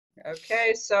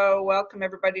Okay, so welcome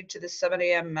everybody to the 7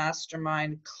 a.m.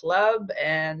 Mastermind Club,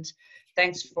 and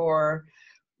thanks for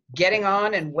getting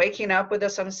on and waking up with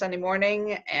us on a Sunday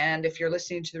morning. And if you're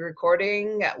listening to the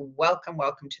recording, welcome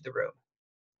to the room.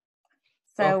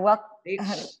 So,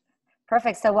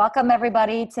 perfect. So welcome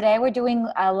everybody. Today we're doing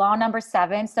law number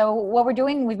 7. So what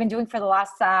we've been doing for the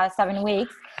last 7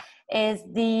 weeks is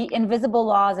the invisible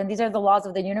laws. And these are the laws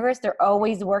of the universe. They're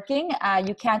always working.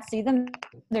 You can't see them.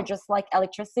 They're just like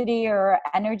electricity or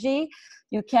energy.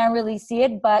 You can't really see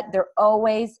it, but they're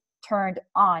always turned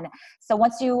on. So we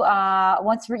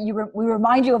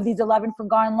remind you of these 11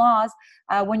 forgotten laws,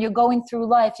 when you're going through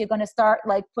life, you're going to start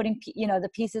like putting the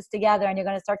pieces together, and you're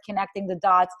going to start connecting the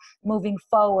dots, moving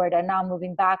forward and not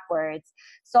moving backwards.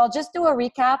 So I'll just do a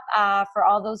recap for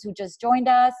all those who just joined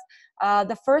us.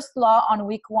 The first law on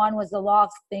week 1 was the law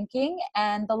of thinking,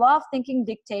 and the law of thinking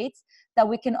dictates that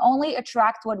we can only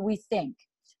attract what we think.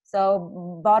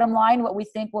 So bottom line, what we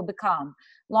think will become.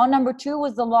 Law number 2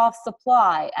 was the law of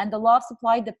supply, and the law of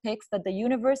supply depicts that the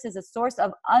universe is a source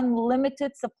of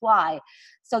unlimited supply.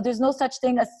 So there's no such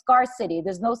thing as scarcity.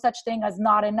 There's no such thing as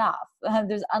not enough.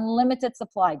 There's unlimited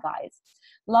supply, guys.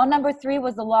 Law number 3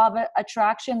 was the law of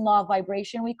attraction, law of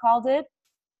vibration, we called it.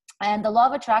 And the law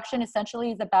of attraction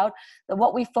essentially is about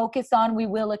what we focus on, we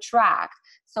will attract.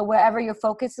 So wherever your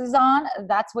focus is on,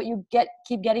 that's what you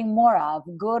keep getting more of,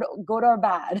 good or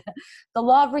bad. The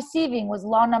law of receiving was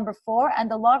law number 4, and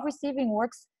the law of receiving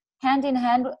works hand in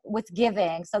hand with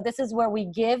giving. So this is where we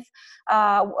give,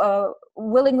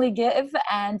 willingly give,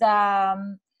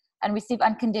 and receive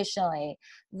unconditionally.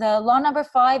 The law number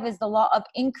 5 is the law of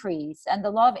increase. And the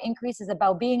law of increase is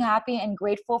about being happy and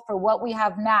grateful for what we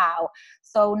have now.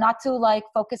 So not to like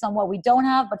focus on what we don't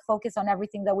have, but focus on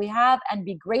everything that we have and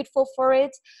be grateful for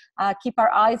it. Keep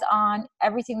our eyes on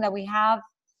everything that we have.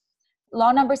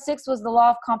 Law number 6 was the law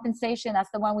of compensation.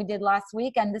 That's the one we did last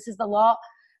week. And this law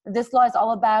is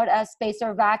all about space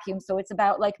or vacuum. So it's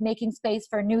about like making space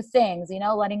for new things,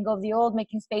 letting go of the old,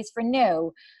 making space for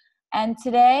new. And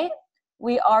today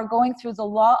we are going through the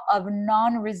law of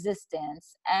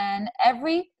non-resistance, and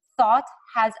every thought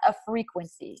has a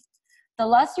frequency. The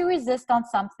less you resist on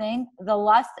something, the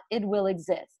less it will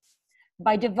exist.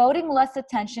 By devoting less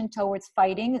attention towards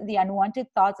fighting the unwanted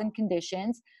thoughts and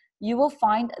conditions, you will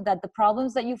find that the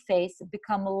problems that you face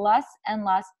become less and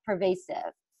less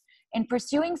pervasive. In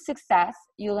pursuing success,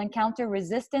 you'll encounter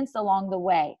resistance along the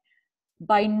way.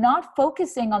 By not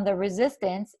focusing on the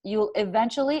resistance, you'll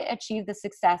eventually achieve the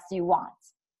success you want.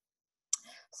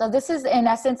 So this is in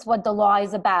essence what the law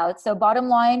is about. So bottom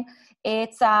line,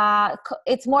 it's all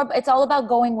about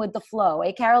going with the flow.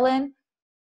 Eh, Carolyn?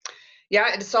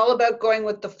 Yeah, it's all about going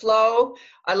with the flow.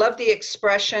 I love the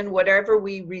expression, whatever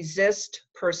we resist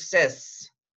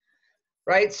persists,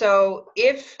 right? So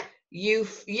if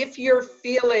you're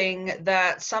feeling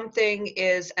that something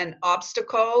is an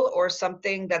obstacle or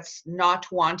something that's not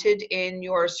wanted in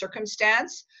your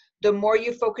circumstance, the more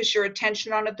you focus your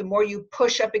attention on it, the more you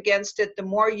push up against it, the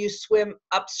more you swim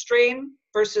upstream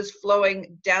versus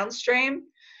flowing downstream,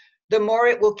 the more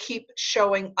it will keep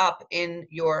showing up in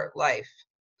your life.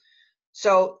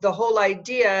 So the whole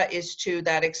idea is to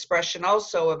that expression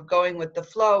also of going with the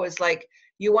flow is like,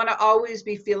 you want to always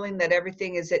be feeling that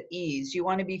everything is at ease. You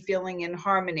want to be feeling in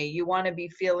harmony. You want to be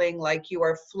feeling like you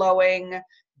are flowing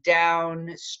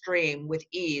downstream with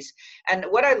ease. And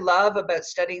what I love about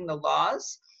studying the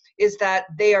laws is that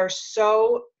they are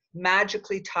so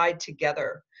magically tied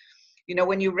together.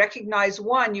 When you recognize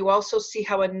one, you also see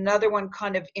how another one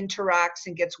kind of interacts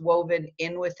and gets woven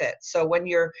in with it. So when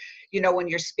you're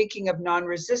speaking of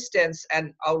non-resistance,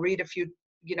 and I'll read a few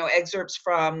excerpts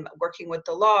from Working with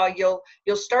the Law, you'll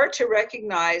start to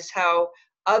recognize how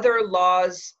other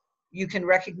laws you can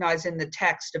recognize in the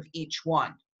text of each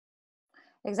one.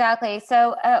 Exactly.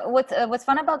 So what's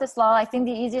fun about this law, I think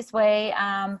the easiest way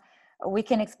we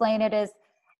can explain it is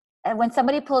when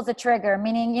somebody pulls a trigger,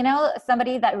 meaning,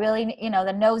 somebody that really,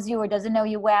 that knows you or doesn't know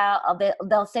you well,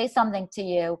 they'll say something to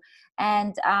you,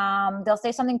 and they'll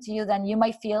say something to you, then you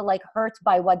might feel like hurt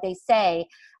by what they say.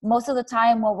 Most of the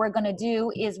time, what we're going to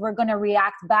do is we're going to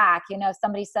react back. If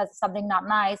somebody says something not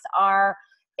nice, our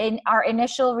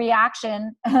initial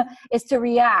reaction is to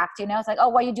react. It's like, oh,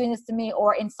 why are you doing this to me?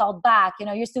 Or insult back,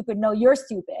 you're stupid. No, you're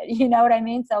stupid. You know what I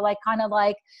mean? So like, kind of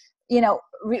like,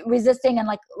 resisting and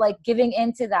like giving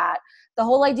into that. The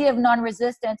whole idea of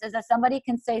non-resistance is that somebody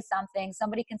can say something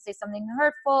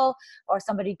hurtful, or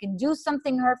somebody can do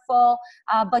something hurtful,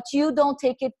 but you don't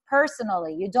take it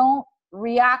personally. You don't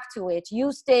react to it.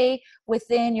 You stay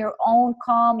within your own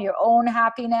calm, your own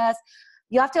happiness.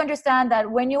 You have to understand that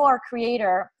when you are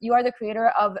creator, you are the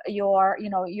creator of your,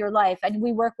 your life. And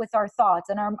we work with our thoughts,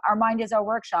 and our mind is our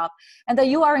workshop, and that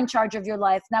you are in charge of your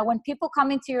life. Now, when people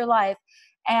come into your life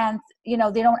and, they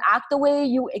don't act the way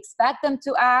you expect them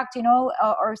to act,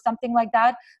 or something like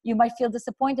that, you might feel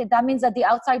disappointed. That means that the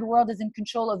outside world is in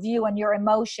control of you and your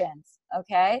emotions.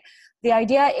 Okay. The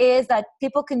idea is that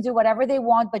people can do whatever they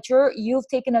want, but you've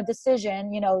taken a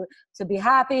decision, to be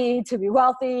happy, to be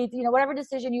wealthy, whatever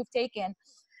decision you've taken,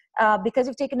 because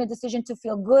you've taken a decision to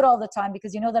feel good all the time,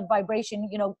 because you know that vibration,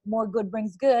 more good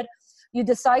brings good. You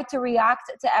decide to react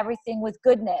to everything with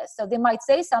goodness. So they might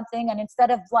say something, and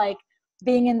instead of like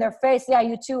being in their face, yeah,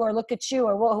 you too, or look at you,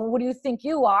 or what do you think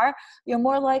you are? You're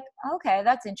more like, okay,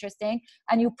 that's interesting.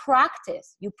 And you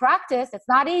practice. It's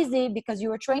not easy because you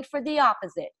were trained for the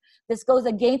opposite. This goes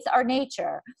against our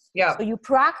nature. Yeah. So you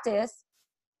practice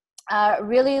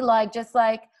really just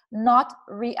not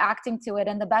reacting to it.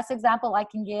 And the best example I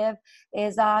can give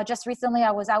is just recently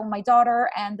I was out with my daughter,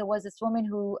 and there was this woman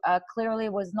who clearly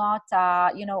was not,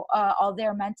 all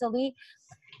there mentally.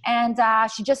 And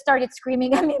she just started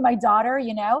screaming at me, my daughter,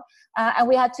 and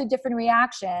we had two different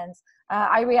reactions.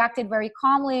 I reacted very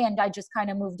calmly, and I just kind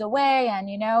of moved away and,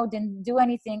 didn't do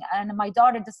anything. And my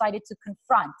daughter decided to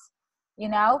confront,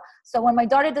 So when my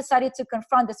daughter decided to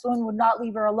confront, this woman would not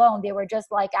leave her alone. They were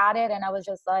just like at it. And I was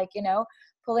just like,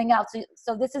 pulling out.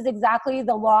 So this is exactly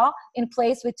the law in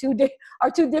place with two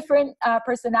different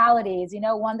personalities,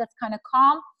 one that's kind of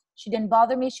calm. She didn't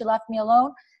bother me. She left me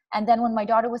alone. And then when my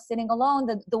daughter was sitting alone,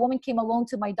 the woman came alone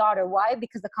to my daughter. Why?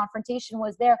 Because the confrontation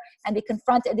was there, and they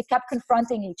kept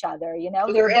confronting each other,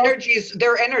 So their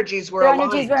energies were aligned. Their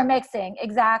energies were mixing.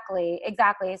 Exactly.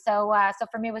 So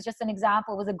for me, it was just an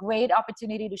example. It was a great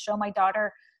opportunity to show my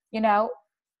daughter,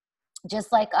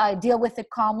 just like deal with it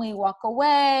calmly, walk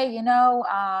away, know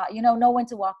when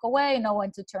to walk away, know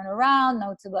when to turn around,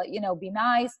 know to, be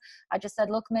nice. I just said,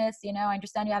 look, miss, I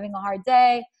understand you're having a hard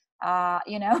day.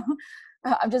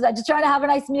 I'm just trying to have a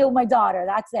nice meal with my daughter.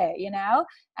 That's it,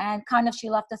 and kind of, she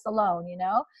left us alone,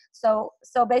 So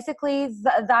basically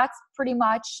that's pretty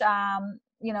much,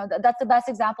 that's the best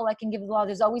example I can give as well.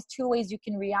 There's always two ways you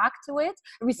can react to it,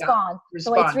 respond.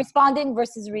 So it's responding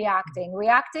versus reacting.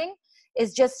 Reacting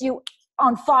is just you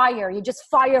on fire. You just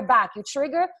fire back. You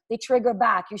trigger, they trigger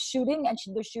back. You're shooting and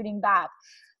they're shooting back.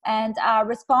 And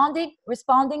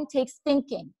responding takes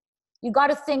thinking. You got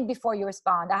to think before you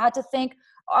respond. I had to think,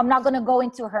 I'm not going to go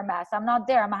into her mess. I'm not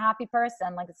there. I'm a happy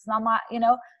person. Like, it's not my,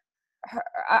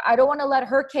 I don't want to let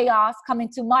her chaos come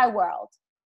into my world.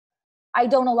 I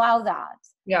don't allow that.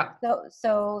 Yeah.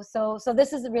 So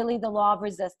this is really the law of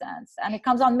resistance, and it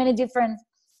comes on many different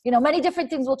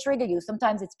things will trigger you.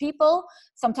 Sometimes it's people,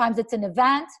 sometimes it's an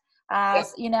event, Yeah.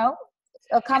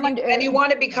 And you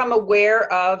want to become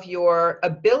aware of your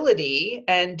ability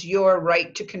and your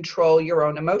right to control your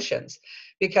own emotions,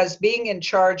 because being in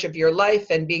charge of your life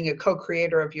and being a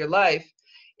co-creator of your life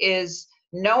is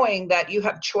knowing that you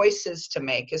have choices to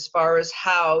make as far as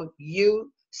how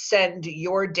you send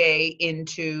your day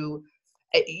into.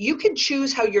 You can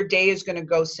choose how your day is going to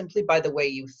go simply by the way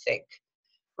you think,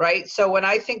 right? So when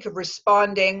I think of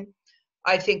responding,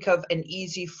 I think of an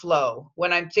easy flow.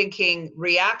 When I'm thinking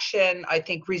reaction, I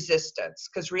think resistance,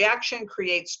 because reaction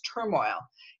creates turmoil.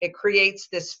 It creates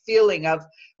this feeling of,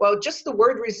 well, just the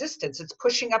word resistance, it's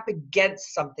pushing up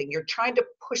against something. You're trying to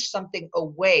push something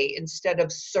away instead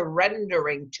of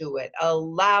surrendering to it,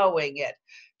 allowing it.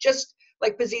 Just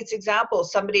like Pazit's example,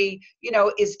 somebody,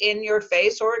 is in your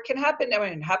face, or it can happen. I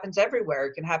mean, it happens everywhere.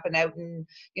 It can happen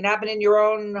in your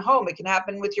own home. It can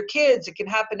happen with your kids. It can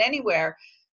happen anywhere.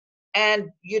 And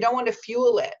you don't want to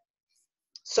fuel it.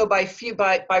 So by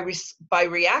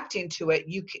reacting to it,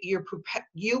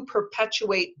 you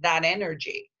perpetuate that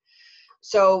energy.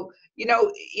 So,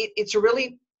 it's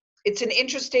an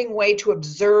interesting way to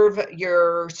observe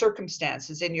your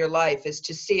circumstances in your life, is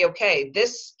to see, okay,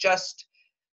 this just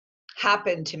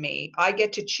happened to me. I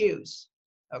get to choose.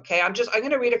 Okay. I'm going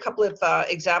to read a couple of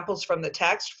examples from the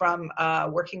text from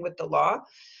Working with the Law.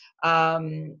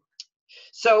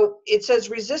 So it says,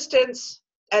 resistance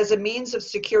as a means of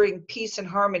securing peace and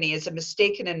harmony is a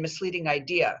mistaken and misleading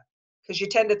idea, because you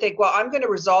tend to think, well, I'm going to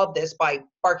resolve this by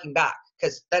barking back,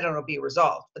 because then it'll be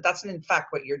resolved. But that's in fact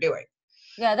what you're doing.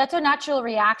 Yeah, that's a natural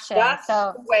reaction. That's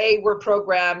the way we're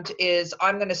programmed, is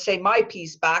I'm going to say my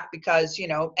piece back because,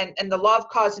 and the law of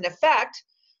cause and effect,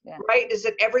 right, is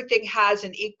that everything has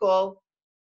an equal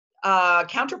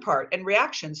counterpart and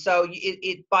reaction. So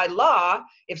it by law,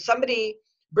 if somebody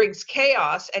brings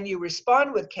chaos and you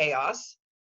respond with chaos,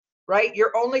 right,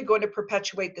 you're only going to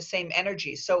perpetuate the same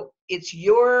energy. So it's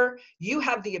you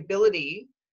have the ability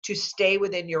to stay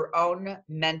within your own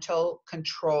mental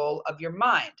control of your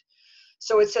mind.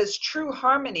 So it says true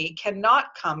harmony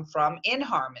cannot come from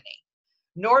inharmony,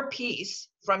 nor peace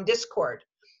from discord.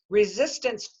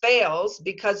 Resistance fails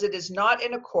because it is not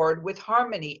in accord with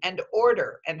harmony and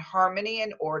order, and harmony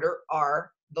and order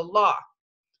are the law.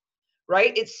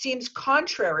 Right? It seems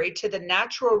contrary to the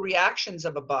natural reactions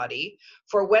of a body,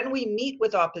 for when we meet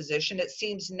with opposition, it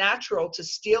seems natural to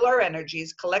steal our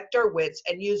energies, collect our wits,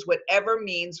 and use whatever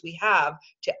means we have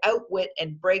to outwit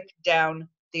and break down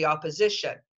the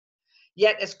opposition.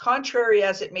 Yet, as contrary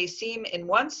as it may seem in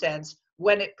one sense,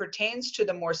 when it pertains to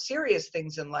the more serious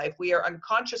things in life, we are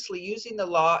unconsciously using the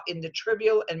law in the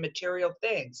trivial and material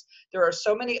things. There are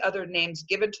so many other names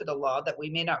given to the law that we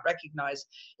may not recognize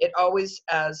it always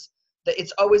as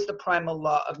it's always the primal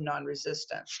law of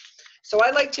non-resistance. So I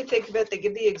like to think of it, they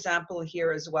give the example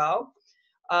here as well.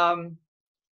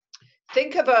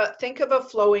 Think of a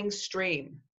flowing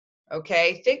stream,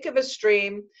 okay? Think of a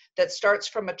stream that starts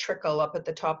from a trickle up at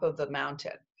the top of the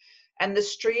mountain. And the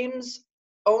stream's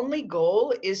only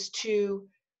goal is to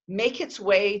make its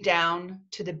way down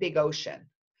to the big ocean.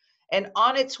 And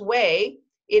on its way,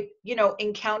 it,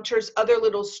 encounters other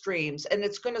little streams, and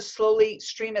it's going to slowly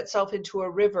stream itself into a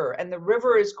river, and the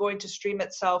river is going to stream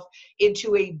itself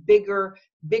into a bigger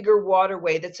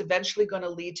waterway that's eventually going to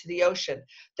lead to the ocean.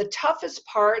 The toughest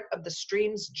part of the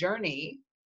stream's journey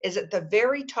is at the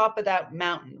very top of that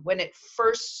mountain when it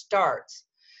first starts,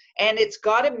 and it's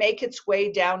got to make its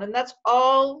way down, and that's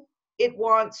all it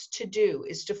wants to do,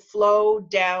 is to flow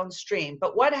downstream.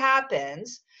 But what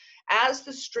happens as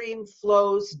the stream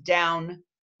flows down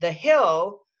the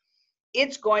hill?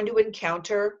 It's going to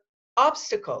encounter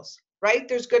obstacles, right?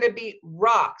 There's going to be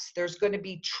rocks, there's going to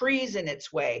be trees in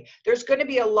its way, there's going to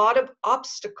be a lot of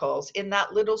obstacles in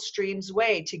that little stream's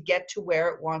way to get to where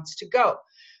it wants to go.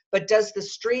 But does the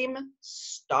stream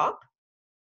stop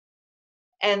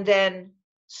and then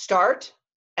start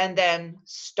and then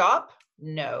stop?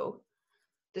 No.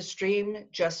 The stream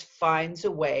just finds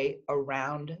a way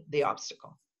around the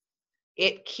obstacle.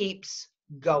 It keeps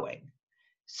going.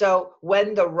 So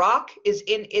when the rock is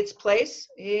in its place,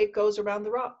 it goes around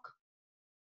the rock,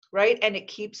 right? And it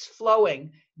keeps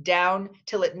flowing down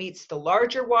till it meets the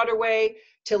larger waterway,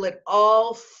 till it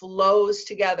all flows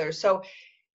together. So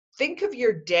think of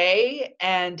your day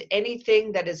and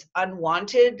anything that is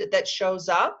unwanted that shows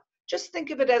up. Just think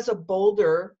of it as a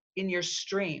boulder in your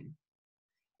stream.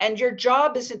 And your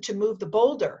job isn't to move the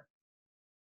boulder.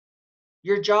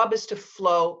 Your job is to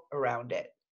flow around it.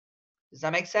 Does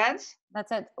that make sense?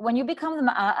 That's it. When you become the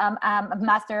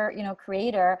master,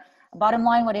 creator, bottom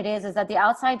line, what it is that the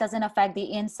outside doesn't affect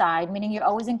the inside, meaning you're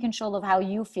always in control of how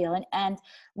you feel. And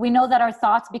we know that our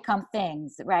thoughts become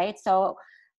things, right? So,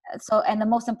 and the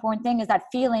most important thing is that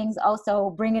feelings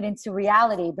also bring it into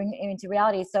reality,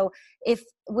 So if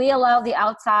we allow the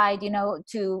outside,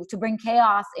 to bring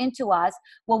chaos into us,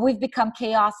 well, we've become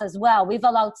chaos as well. We've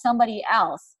allowed somebody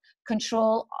else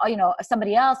control,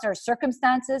 somebody else or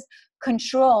circumstances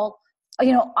control,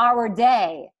 our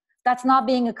day. That's not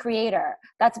being a creator.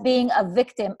 That's being a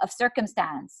victim of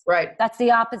circumstance. Right. That's the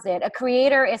opposite. A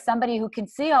creator is somebody who can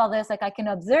see all this, like I can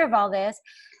observe all this.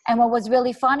 And what was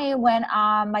really funny when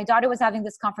my daughter was having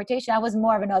this confrontation, I was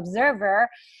more of an observer.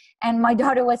 And my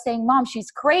daughter was saying, Mom,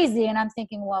 she's crazy. And I'm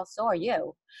thinking, well, so are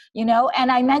you,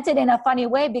 and I meant it in a funny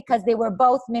way because they were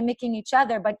both mimicking each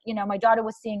other. But, my daughter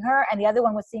was seeing her and the other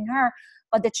one was seeing her.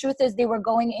 But the truth is they were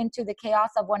going into the chaos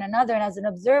of one another. And as an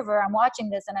observer, I'm watching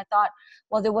this and I thought,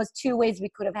 well, there was two ways we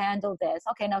could have handled this.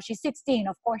 Okay, now she's 16.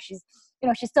 Of course, she's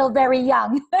still very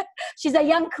young. She's a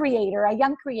young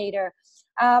creator.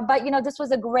 But, this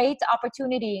was a great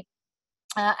opportunity.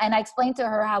 And I explained to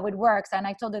her how it works. And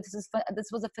I told her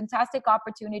this was a fantastic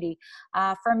opportunity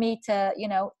for me to,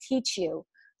 teach you,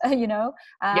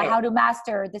 how to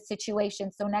master the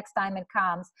situation. So next time it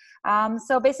comes.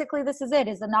 So basically this is it,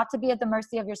 is not to be at the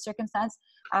mercy of your circumstance,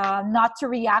 not to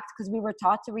react, because we were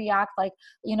taught to react like,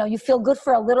 you feel good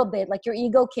for a little bit, like your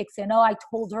ego kicks in. Oh, I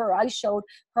told her, I showed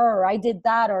her, I did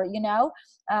that, or,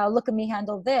 look at me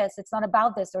handle this. It's not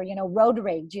about this, or, road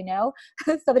rage,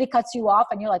 somebody cuts you off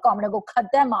and you're like, oh, I'm going to go cut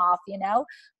them off,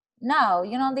 No,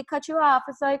 they cut you off.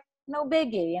 It's like, no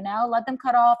biggie, let them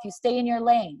cut off. You stay in your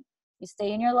lane.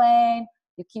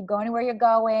 You keep going where you're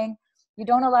going. You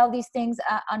don't allow these things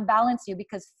unbalance you,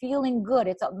 because feeling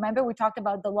good, remember we talked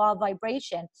about the law of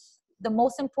vibration. The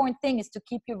most important thing is to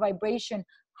keep your vibration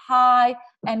high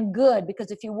and good, because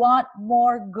if you want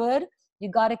more good, you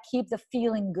got to keep the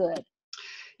feeling good.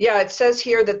 Yeah, it says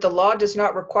here that the law does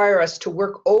not require us to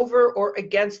work over or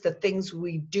against the things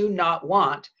we do not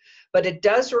want, but it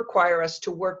does require us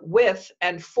to work with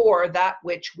and for that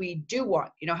which we do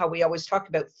want. You know how we always talk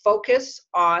about focus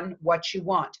on what you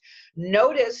want.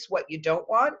 Notice what you don't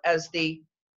want as the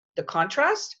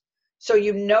contrast. So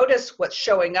you notice what's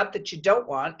showing up that you don't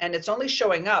want, and it's only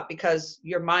showing up because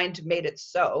your mind made it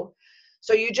so.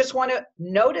 So you just want to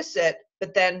notice it,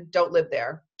 but then don't live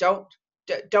there.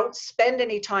 Don't spend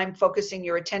any time focusing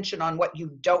your attention on what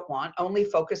you don't want, only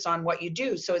focus on what you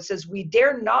do. So it says we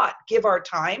dare not give our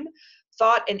time,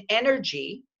 thought, and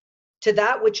energy to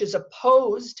that which is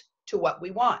opposed to what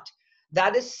we want.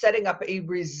 That is setting up a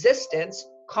resistance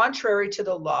contrary to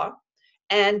the law,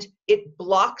 and it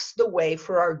blocks the way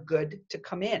for our good to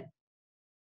come in.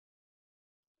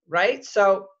 Right?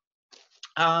 So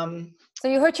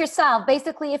you hurt yourself.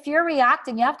 Basically, if you're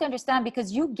reacting, you have to understand,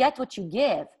 because you get what you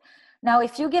give. Now,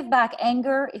 if you give back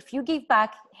anger, if you give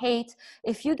back hate,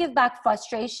 if you give back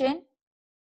frustration,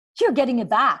 you're getting it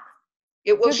back.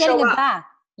 It will show up. You're getting it back.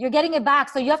 You're getting it back.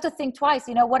 So you have to think twice,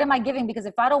 you know, what am I giving? Because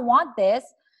if I don't want this,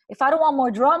 if I don't want more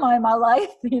drama in my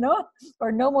life, you know,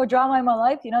 or no more drama in my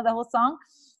life, you know, the whole song.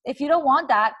 If you don't want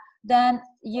that, then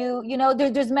you know,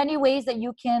 there's many ways that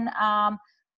you can,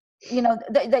 you know,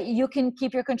 that you can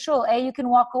keep your control. A, you can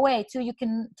walk away. 2, you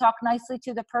can talk nicely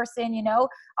to the person, you know.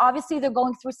 Obviously, they're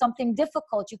going through something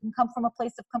difficult. You can come from a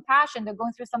place of compassion. They're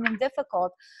going through something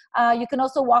difficult. You can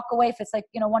also walk away if it's like,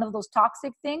 you know, one of those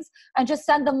toxic things, and just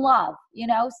send them love, you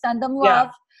know, send them love.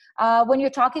 Yeah. When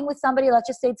you're talking with somebody, let's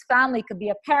just say it's family, it could be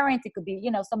a parent, it could be, you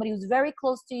know, somebody who's very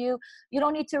close to you. You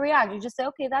don't need to react. You just say,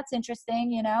 okay, that's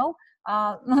interesting, you know,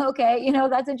 okay, you know,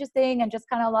 that's interesting, and just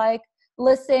kind of like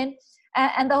listen.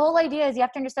 And the whole idea is you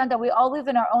have to understand that we all live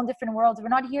in our own different worlds. We're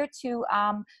not here to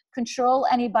control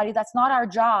anybody. That's not our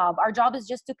job. Our job is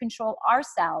just to control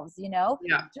ourselves, you know,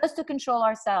 just to control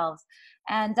ourselves.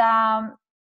 And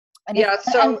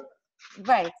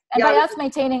right. And by us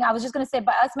maintaining, I was just going to say,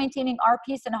 by us maintaining our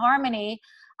peace and harmony,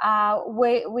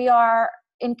 we are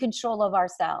in control of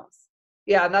ourselves.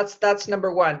 Yeah, and that's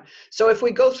number one. So if we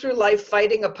go through life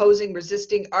fighting, opposing,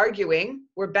 resisting, arguing,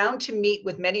 we're bound to meet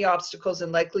with many obstacles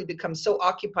and likely become so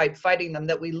occupied fighting them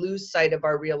that we lose sight of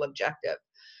our real objective.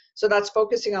 So that's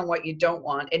focusing on what you don't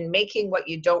want and making what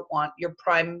you don't want your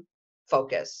prime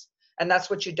focus. And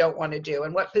that's what you don't want to do.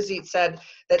 And what Pazit said,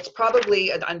 that's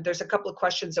probably, and there's a couple of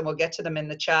questions and we'll get to them in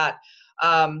the chat.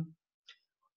 One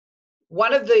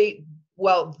of the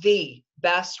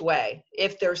best way,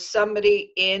 if there's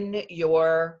somebody in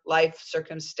your life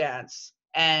circumstance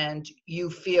and you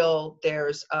feel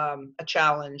there's a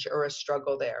challenge or a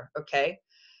struggle there, okay,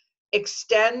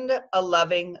 extend a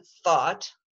loving thought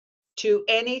to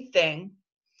anything.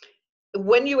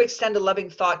 When you extend a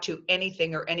loving thought to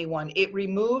anything or anyone, it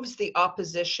removes the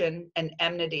opposition and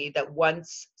enmity that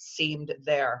once seemed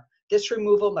there. This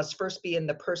removal must first be in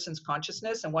the person's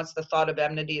consciousness, and once the thought of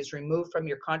enmity is removed from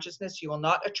your consciousness, you will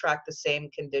not attract the same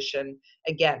condition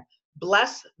again.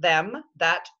 Bless them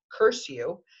that curse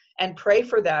you, and pray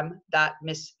for them that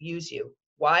misuse you.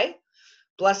 Why?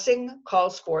 Blessing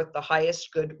calls forth the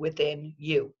highest good within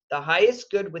you. The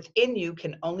highest good within you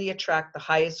can only attract the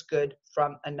highest good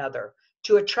from another.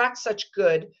 To attract such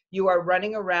good, you are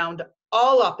running around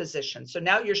all opposition. So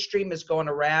now your stream is going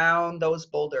around those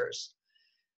boulders.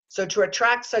 So to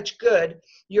attract such good,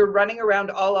 you're running around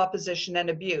all opposition and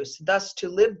abuse. Thus, to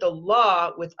live the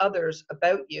law with others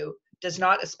about you does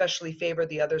not especially favor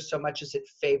the others so much as it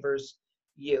favors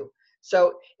you.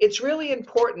 So it's really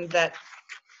important that,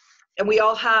 and we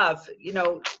all have, you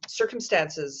know,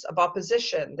 circumstances of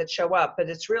opposition that show up, but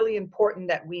it's really important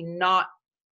that we not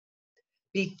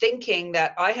be thinking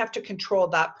that I have to control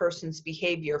that person's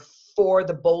behavior for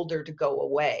the boulder to go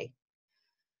away,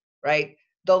 right?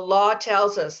 The law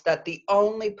tells us that the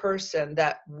only person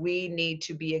that we need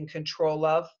to be in control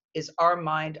of is our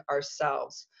mind,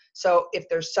 ourselves. So if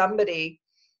there's somebody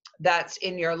that's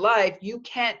in your life, you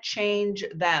can't change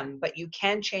them, but you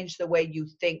can change the way you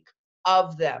think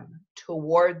of them,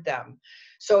 toward them.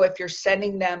 So if you're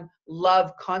sending them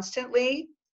love constantly,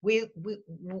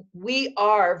 we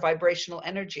are vibrational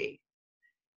energy.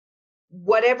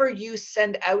 Whatever you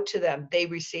send out to them, they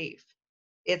receive.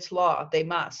 It's law, they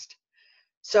must.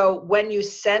 So when you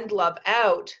send love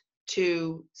out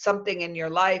to something in your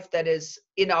life that is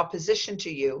in opposition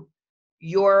to you,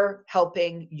 you're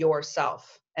helping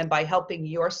yourself. And by helping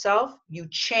yourself, you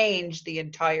change the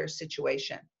entire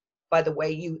situation by the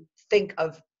way you think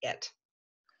of it.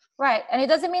 Right. And it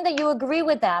doesn't mean that you agree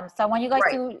with them. So I want you guys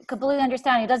to completely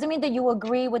understand. It doesn't mean that you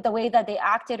agree with the way that they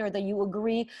acted or that you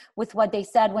agree with what they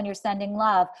said when you're sending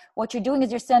love. What you're doing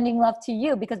is you're sending love to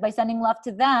you, because by sending love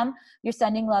to them, you're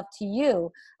sending love to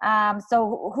you.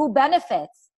 So who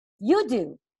benefits? You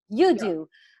do. You do.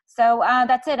 So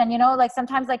that's it. And, you know, like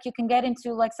sometimes like you can get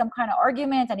into like some kind of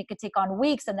argument and it could take on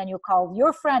weeks, and then you call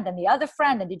your friend and the other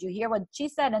friend. And did you hear what she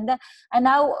said? And then, and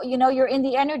now, you know, you're in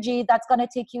the energy that's going to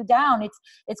take you down.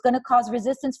 It's going to cause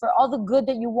resistance for all the good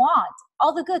that you want,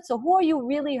 all the good. So who are you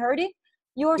really hurting?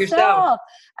 Yourself.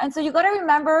 And so you got to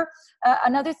remember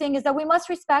another thing is that we must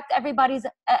respect everybody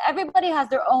has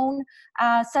their own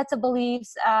sets of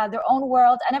beliefs, their own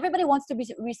world, and everybody wants to be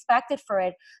respected for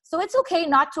it. So it's okay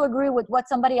not to agree with what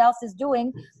somebody else is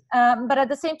doing, but at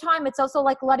the same time it's also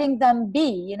like letting them be.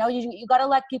 You know, you got to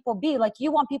let people be. Like,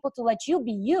 you want people to let you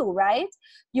be you, right?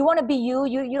 You want to be you.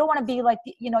 You don't want to be like,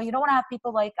 you know, you don't want to have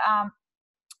people like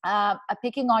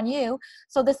picking on you.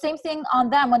 So the same thing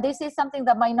on them when they say something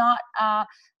that might not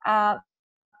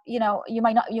you know, you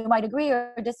might agree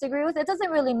or disagree with. It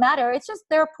doesn't really matter. It's just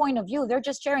their point of view. They're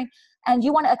just sharing, and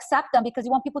you want to accept them because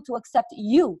you want people to accept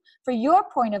you for your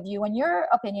point of view and your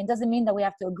opinion. Doesn't mean that we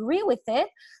have to agree with it,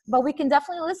 but we can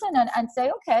definitely listen and say,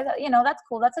 okay, you know, that's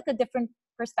cool. That's like a different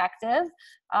perspective,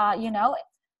 you know.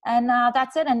 And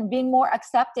that's it. And being more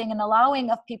accepting and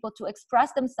allowing of people to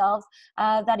express themselves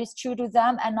that is true to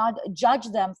them, and not judge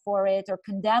them for it or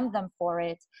condemn them for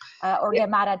it or get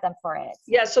mad at them for it.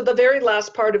 Yeah. So the very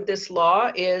last part of this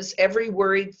law is every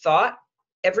worried thought,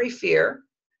 every fear,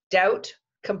 doubt,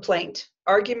 complaint,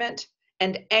 argument,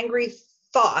 and angry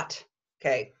thought.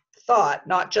 Okay. Thought,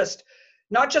 not just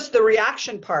the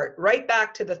reaction part, right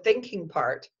back to the thinking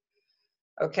part.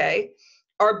 Okay.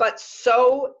 Are but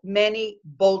so many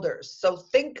boulders. So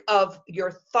think of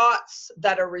your thoughts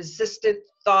that are resistant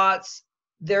thoughts.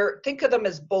 Think of them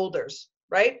as boulders,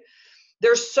 right?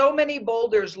 There's so many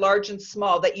boulders, large and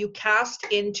small, that you cast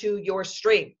into your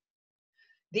stream.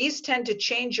 These tend to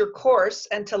change your course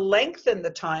and to lengthen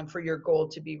the time for your goal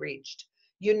to be reached.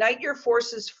 Unite your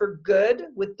forces for good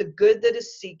with the good that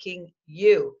is seeking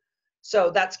you.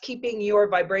 So that's keeping your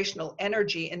vibrational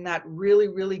energy in that really,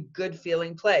 really good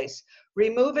feeling place.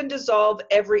 Remove and dissolve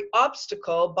every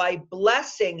obstacle by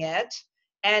blessing it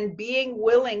and being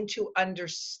willing to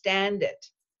understand it.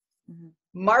 Mm-hmm.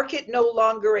 Mark it no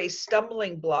longer a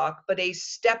stumbling block, but a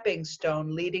stepping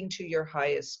stone leading to your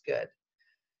highest good.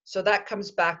 So that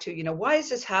comes back to, you know, why is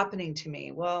this happening to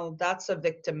me? Well, that's a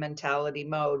victim mentality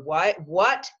mode.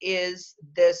 What is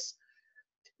this?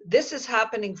 This is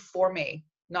happening for me,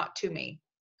 not to me.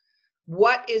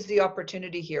 What is the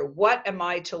opportunity here? What am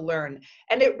I to learn?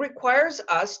 And it requires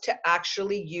us to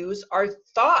actually use our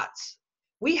thoughts.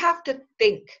 We have to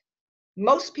think.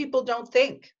 Most people don't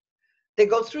think. They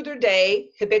go through their day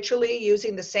habitually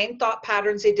using the same thought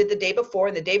patterns they did the day before,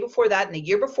 and the day before that, and the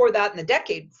year before that, and the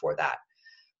decade before that.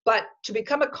 But to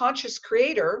become a conscious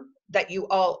creator that you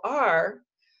all are,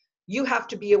 you have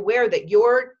to be aware that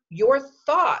your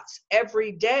thoughts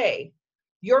every day,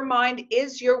 your mind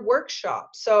is your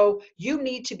workshop. So you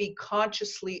need to be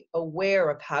consciously aware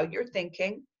of how you're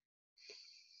thinking.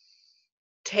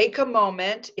 Take a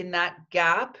moment in that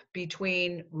gap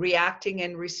between reacting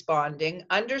and responding.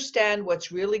 Understand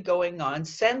what's really going on.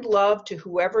 Send love to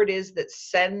whoever it is that's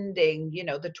sending, you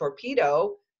know, the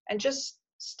torpedo, and just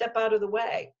step out of the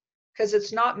way, because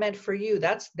it's not meant for you.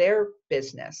 That's their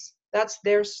business. That's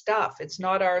their stuff. It's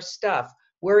not our stuff.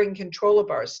 We're in control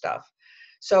of our stuff.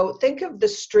 So think of the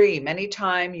stream.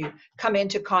 Anytime you come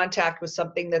into contact with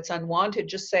something that's unwanted,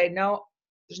 just say, no,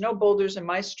 there's no boulders in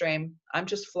my stream. I'm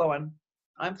just flowing.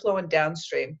 I'm flowing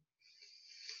downstream.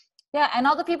 Yeah, and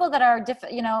all the people that are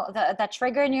you know, that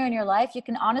trigger you in your life, you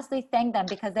can honestly thank them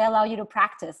because they allow you to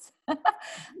practice.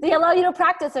 They allow you to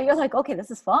practice, so you're like, okay,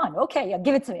 this is fun. Okay, yeah,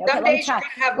 give it to me. Okay, some let me days try. You're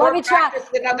gonna have more practice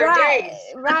than other days.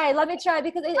 Right. Let me try,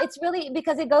 because it's really,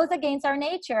 because it goes against our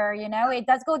nature. You know, it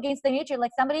does go against the nature.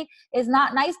 Like somebody is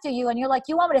not nice to you, and you're like,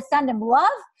 you want me to send him love?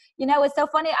 You know, it's so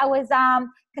funny. I was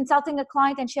consulting a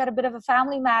client, and she had a bit of a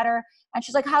family matter, and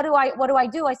she's like, what do I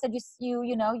do? I said,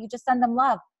 you know, you just send them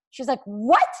love. She's like,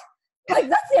 what? Like,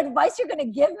 that's the advice you're going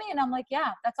to give me? And I'm like,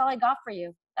 yeah, that's all I got for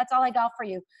you. That's all I got for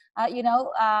you. You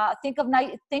know, I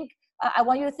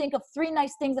want you to think of 3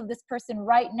 nice things of this person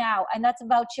right now. And that's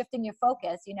about shifting your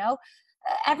focus. You know,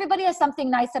 everybody has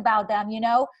something nice about them. You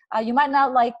know, you might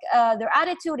not like their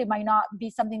attitude. It might not be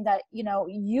something that, you know,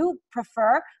 you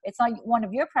prefer. It's not one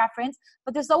of your preference,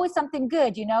 but there's always something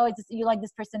good. You know, you like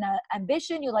this person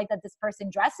ambition. You like that this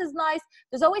person dresses nice.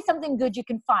 There's always something good you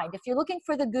can find. If you're looking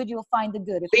for the good, you'll find the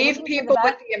good. If leave people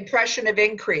with the impression of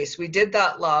increase. We did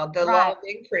that law, the law of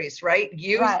increase, right?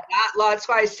 Use that law. That's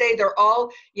why I say they're all,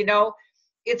 you know,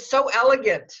 it's so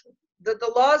elegant.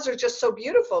 The laws are just so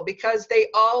beautiful because they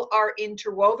all are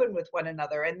interwoven with one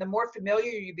another. And the more familiar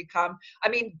you become, I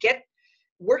mean,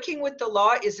 Working with the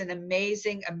Law is an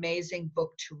amazing, amazing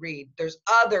book to read. There's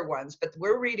other ones, but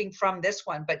we're reading from this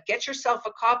one. But get yourself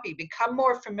a copy. Become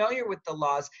more familiar with the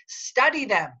laws. Study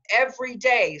them every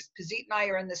day. Pazit and I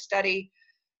are in the study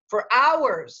for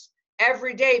hours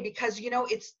every day because, you know,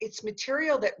 it's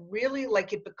material that really,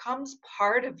 like, it becomes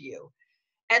part of you.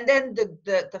 And then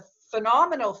the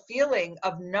phenomenal feeling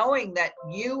of knowing that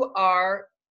you are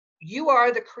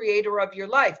the creator of your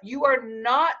life. You are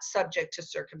not subject to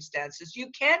circumstances. You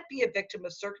can't be a victim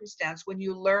of circumstance when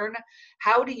you learn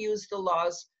how to use the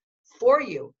laws for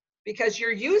you, because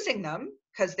you're using them,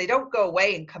 because they don't go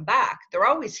away and come back. They're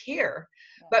always here.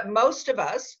 But most of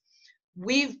us,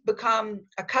 we've become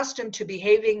accustomed to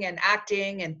behaving and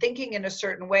acting and thinking in a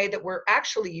certain way that we're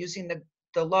actually using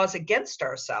the laws against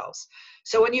ourselves.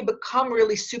 So when you become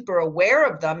really super aware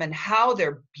of them and how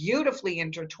they're beautifully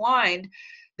intertwined,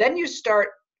 then you start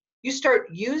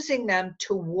using them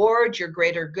toward your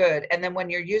greater good. And then when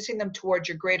you're using them toward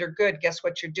your greater good, guess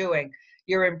what you're doing?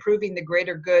 You're improving the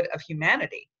greater good of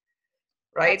humanity,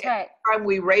 right? That's right. Every time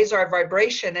we raise our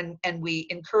vibration and we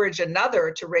encourage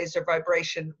another to raise their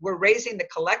vibration, we're raising the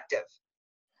collective.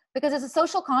 Because it's a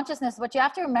social consciousness, but you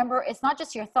have to remember, it's not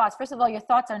just your thoughts. First of all, your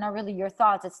thoughts are not really your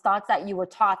thoughts. It's thoughts that you were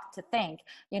taught to think,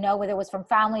 you know, whether it was from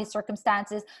family,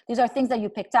 circumstances. These are things that you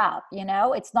picked up, you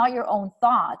know, it's not your own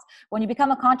thoughts. When you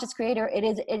become a conscious creator,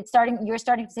 you're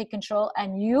starting to take control,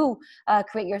 and you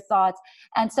create your thoughts.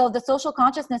 And so the social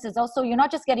consciousness is also, you're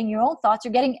not just getting your own thoughts,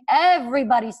 you're getting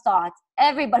everybody's thoughts.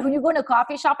 Everybody, when you go in a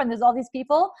coffee shop and there's all these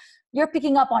people, you're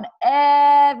picking up on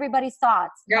everybody's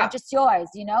thoughts, not just yours,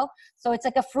 you know? So it's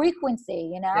like a frequency,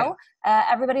 you know?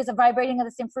 Everybody's vibrating at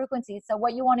the same frequency. So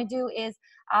what you want to do is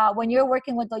when you're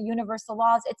working with the universal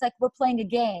laws, it's like we're playing a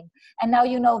game, and now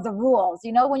you know the rules.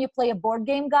 You know, when you play a board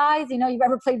game, guys, you know, you've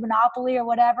ever played Monopoly or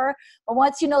whatever, but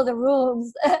once you know the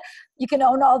rules, you can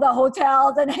own all the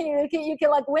hotels, and you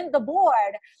can like win the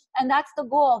board. And that's the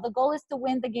goal. The goal is to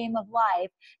win the game of life.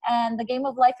 And the game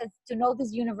of life is to know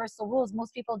these universal rules.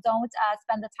 Most people don't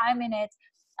spend the time in it.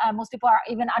 Most people are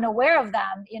even unaware of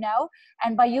them, you know?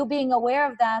 And by you being aware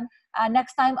of them,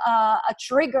 next time a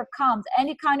trigger comes,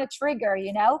 any kind of trigger,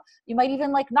 you know, you might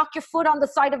even like knock your foot on the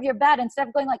side of your bed instead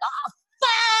of going like,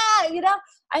 oh, fuck, you know,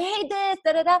 I hate this,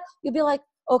 da, da, da. You'll be like,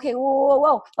 okay,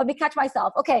 whoa, let me catch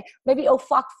myself. Okay, maybe oh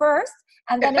fuck first,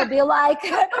 and then it'll be like,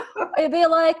 okay,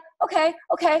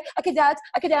 I can dance.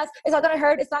 It's not gonna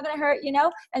hurt. You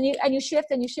know. And you shift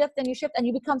and you shift and you shift, and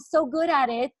you become so good at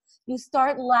it. You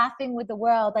start laughing with the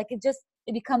world. Like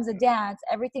it becomes a dance.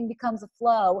 Everything becomes a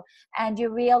flow, and you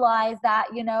realize that,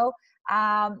 you know,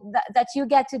 that you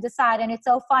get to decide. And it's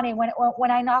so funny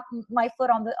when I knock my foot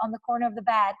on the corner of the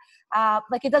bed,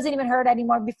 like it doesn't even hurt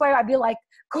anymore. Before I'd be like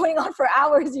going on for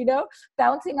hours, you know,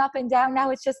 bouncing up and down. Now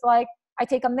it's just like I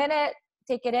take a minute,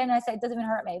 take it in, and I say, it doesn't even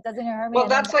hurt me. It doesn't even hurt me. Well,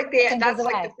 that's like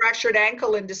the fractured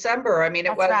ankle in December. I mean,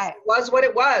 it was what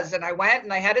it was. And I went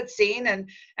and I had it seen, and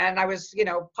I was, you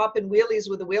know, popping wheelies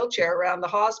with a wheelchair around the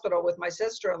hospital with my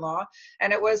sister-in-law.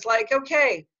 And it was like,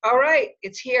 okay, all right,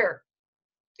 it's here.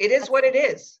 It is what it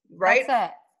is, right?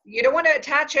 That's it. You don't want to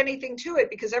attach anything to it,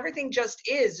 because everything just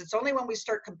is. It's only when we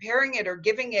start comparing it or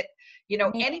giving it, you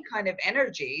know, any kind of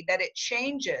energy that it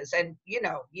changes. And, you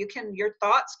know, your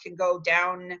thoughts can go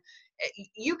down.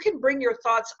 You can bring your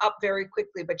thoughts up very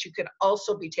quickly, but you can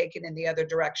also be taken in the other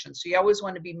direction. So you always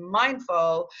want to be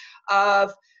mindful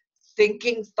of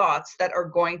thinking thoughts that are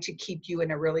going to keep you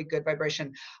in a really good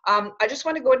vibration. I just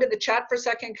want to go into the chat for a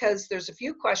second, because there's a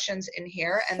few questions in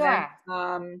here. And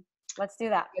then let's do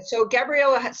that. So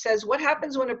Gabriella says, what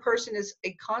happens when a person is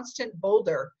a constant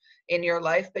boulder in your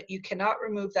life, but you cannot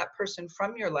remove that person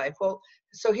from your life? Well,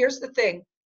 so here's the thing.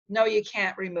 No, you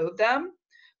can't remove them,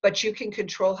 but you can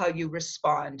control how you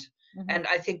respond. And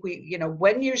I think you know,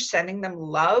 when you're sending them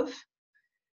love,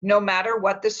 no matter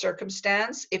what the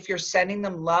circumstance, if you're sending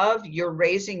them love, you're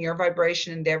raising your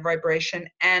vibration and their vibration,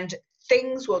 and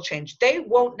things will change. They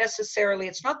won't necessarily,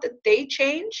 it's not that they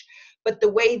change, but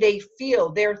the way they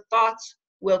feel, their thoughts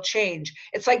will change.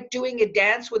 It's like doing a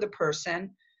dance with a person,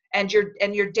 and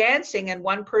you're dancing, and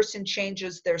one person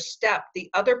changes their step. The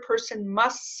other person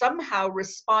must somehow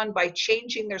respond by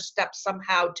changing their step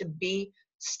somehow to be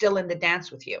still in the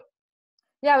dance with you.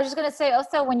 Yeah, I was just going to say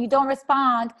also, when you don't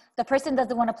respond, the person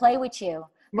doesn't want to play with you.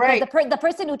 Right. The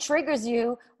person who triggers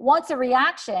you wants a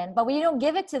reaction, but when you don't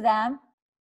give it to them,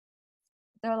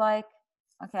 they're like,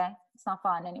 okay, it's not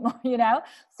fun anymore, you know?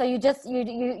 So you just,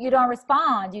 you don't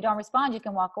respond. You don't respond. You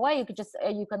can walk away. You could just,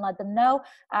 you can let them know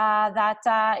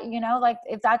that, you know, like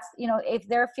if that's, you know, if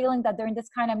they're feeling that they're in this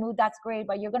kind of mood, that's great,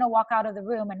 but you're going to walk out of the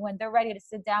room. And when they're ready to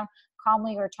sit down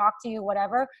calmly or talk to you,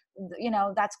 whatever, you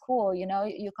know, that's cool. You know,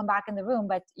 you come back in the room,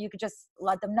 but you could just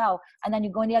let them know. And then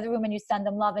you go in the other room and you send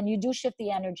them love, and you do shift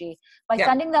the energy by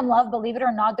sending them love. Believe it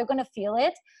or not, they're going to feel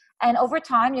it. And over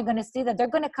time, you're going to see that they're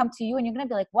going to come to you and you're going to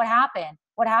be like, what happened?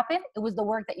 What happened? It was the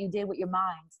work that you did with your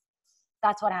mind.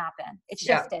 That's what happened. It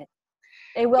shifted.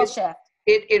 It will shift.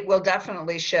 It will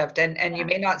definitely shift. And you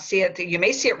may not see it. You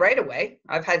may see it right away.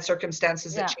 I've had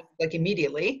circumstances that change like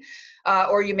immediately,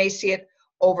 or you may see it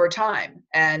over time.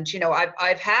 And, you know,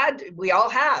 we all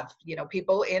have, you know,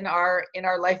 people in our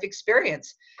life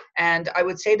experience. And I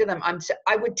would say to them,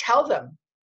 I would tell them,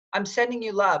 I'm sending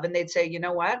you love. And they'd say, you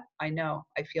know what? I know,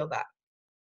 I feel that.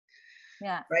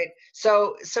 Yeah. Right.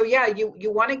 So yeah,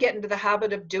 you want to get into the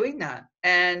habit of doing that.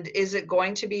 And is it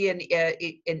going to be an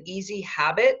easy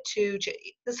habit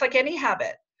it's like any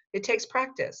habit. It takes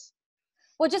practice.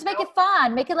 Well, just make it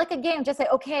fun. Make it like a game. Just say,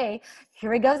 okay,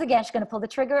 here he goes again. She's going to pull the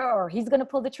trigger, or he's going to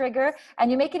pull the trigger.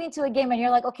 And you make it into a game and you're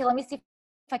like, okay, let me see if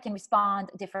I can respond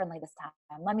differently this time.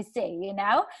 Let me see, you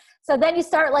know? So then you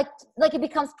start like it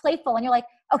becomes playful and you're like,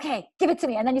 okay, give it to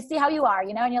me. And then you see how you are,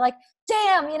 you know, and you're like,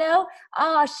 damn, you know,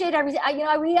 oh shit,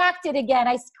 I reacted again.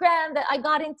 I scrammed, I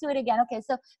got into it again. Okay.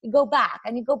 So you go back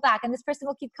and this person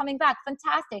will keep coming back.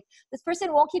 Fantastic. This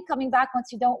person won't keep coming back once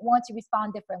you don't want to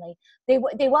respond differently. They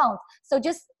won't. So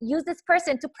just use this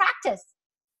person to practice.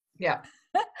 Yeah.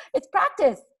 It's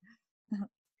practice.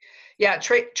 Yeah,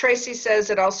 Tracy says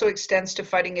it also extends to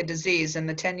fighting a disease. In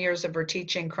the 10 years of her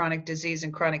teaching chronic disease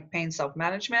and chronic pain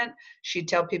self-management, she'd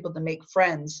tell people to make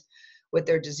friends with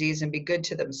their disease and be good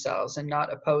to themselves and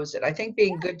not oppose it. I think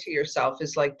being good to yourself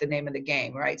is like the name of the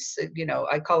game, right? So, you know,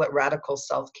 I call it radical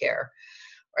self-care,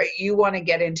 right? You want to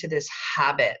get into this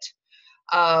habit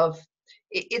of,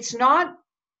 it's not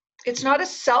a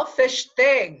selfish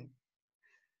thing.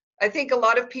 I think a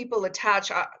lot of people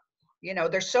attach, you know,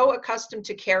 they're so accustomed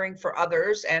to caring for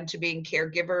others and to being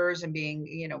caregivers and being,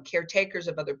 you know, caretakers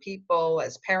of other people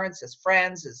as parents, as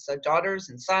friends, as daughters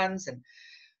and sons.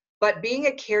 But being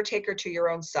a caretaker to your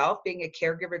own self, being a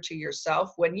caregiver to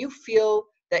yourself, when you feel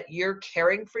that you're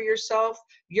caring for yourself,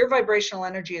 your vibrational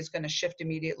energy is going to shift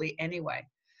immediately anyway.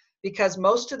 Because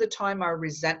most of the time our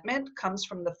resentment comes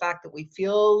from the fact that we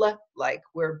feel like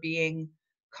we're being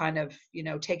kind of, you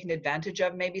know, taken advantage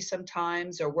of maybe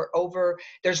sometimes, or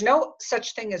there's no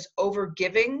such thing as over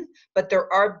giving, but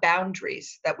there are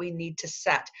boundaries that we need to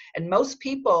set. And most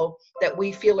people that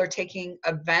we feel are taking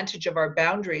advantage of our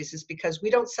boundaries is because we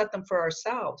don't set them for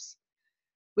ourselves.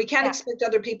 We can't expect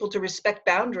other people to respect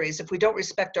boundaries if we don't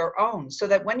respect our own. So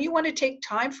that when you want to take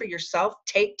time for yourself,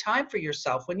 take time for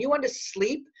yourself. When you want to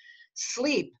sleep,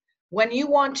 sleep. When you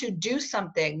want to do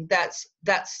something that's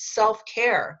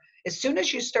self-care, as soon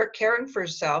as you start caring for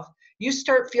yourself, you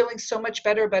start feeling so much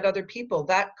better about other people.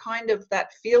 That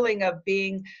feeling of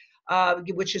being,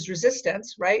 which is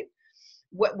resistance, right?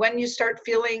 When you start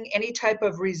feeling any type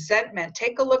of resentment,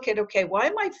 take a look at, okay, why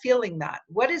am I feeling that?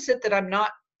 What is it that I'm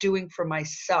not doing for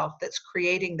myself that's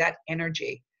creating that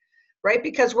energy, right?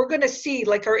 Because we're going to see,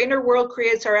 like, our inner world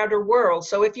creates our outer world.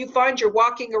 So if you find you're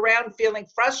walking around feeling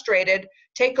frustrated,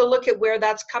 take a look at where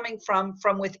that's coming from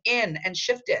within, and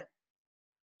shift it.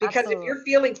 Because if you're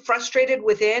feeling frustrated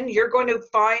within, you're going to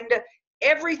find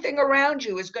everything around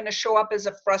you is going to show up as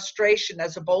a frustration,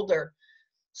 as a boulder.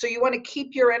 So you want to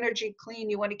keep your energy clean.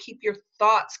 You want to keep your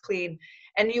thoughts clean.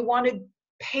 And you want to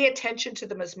pay attention to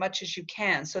them as much as you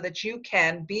can so that you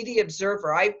can be the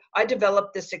observer. I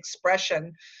developed this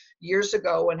expression years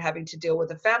ago when having to deal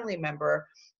with a family member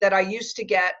that I used to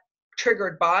get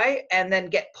triggered by and then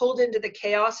get pulled into the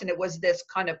chaos. And it was this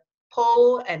kind of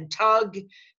pull and tug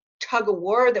of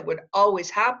war that would always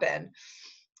happen.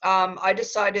 I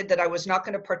decided that I was not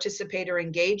going to participate or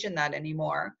engage in that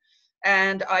anymore.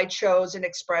 And I chose an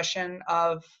expression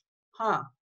of,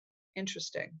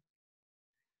 interesting.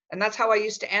 And that's how I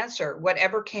used to answer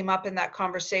whatever came up in that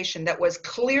conversation that was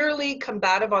clearly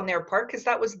combative on their part, because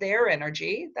that was their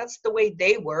energy. That's the way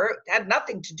they were. It had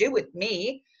nothing to do with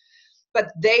me.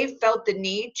 But they felt the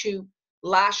need to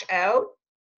lash out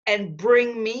and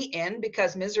bring me in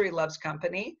because misery loves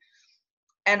company.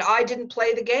 And I didn't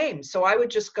play the game. So I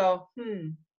would just go,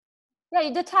 Yeah,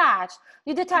 you detach.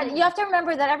 You have to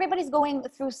remember that everybody's going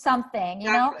through something,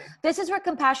 you know? This is where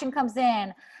compassion comes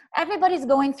in. Everybody's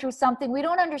going through something. We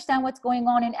don't understand what's going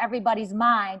on in everybody's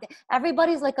mind.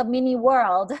 Everybody's like a mini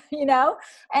world, you know,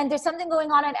 and there's something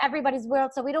going on in everybody's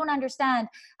world. So we don't understand.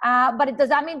 But does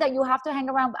that mean that you have to hang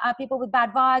around people with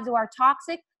bad vibes who are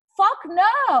toxic? Fuck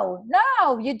no,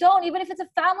 no, you don't. Even if it's a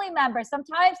family member,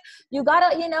 sometimes you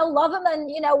gotta, you know, love them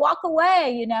and, you know, walk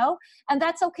away, you know, and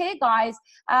that's okay, guys.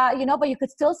 You know, but you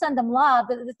could still send them love.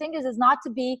 The thing is not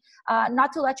to be,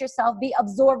 not to let yourself be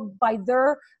absorbed by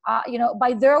their, you know,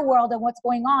 by their world and what's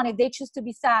going on. If they choose to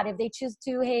be sad, if they choose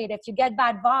to hate, if you get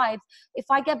bad vibes, if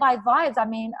I get bad vibes, I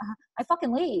mean, I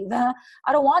fucking leave.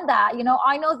 I don't want that. You know,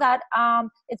 I know that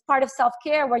it's part of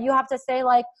self-care where you have to say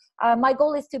like, my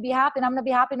goal is to be happy and I'm going to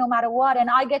be happy no matter what. And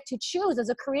I get to choose as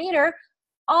a creator.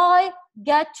 I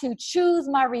get to choose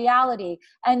my reality.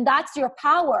 And that's your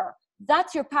power.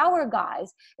 That's your power,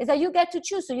 guys, is that you get to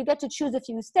choose. So you get to choose if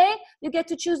you stay, you get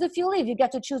to choose if you leave, you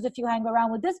get to choose if you hang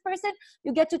around with this person,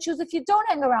 you get to choose if you don't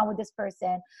hang around with this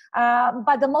person.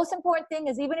 But the most important thing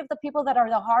is even if the people that are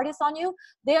the hardest on you,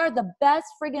 they are the best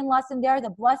friggin' lesson. They're the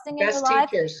blessing in your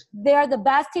life. They're the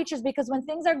best teachers, because when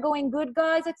things are going good,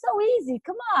 guys, it's so easy.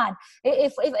 Come on.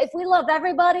 If we love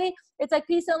everybody, it's like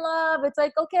peace and love. It's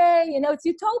like, okay, you know, it's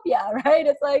utopia, right?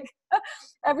 It's like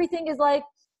everything is like,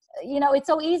 you know, it's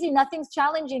so easy. Nothing's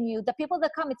challenging you. The people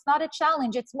that come, it's not a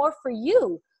challenge. It's more for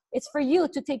you. It's for you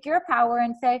to take your power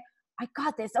and say, I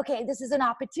got this. Okay, this is an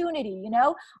opportunity. You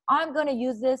know, I'm going to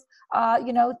use this,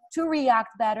 you know, to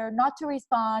react better, not to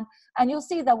respond. And you'll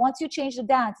see that once you change the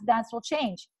dance will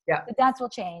change. Yeah. The dance will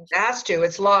change. It has to.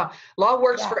 It's law. Law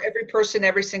works for every person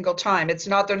every single time. It's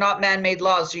not, they're not man-made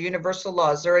laws. They're universal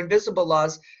laws. They're invisible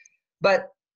laws. But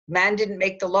man didn't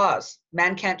make the laws.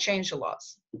 Man can't change the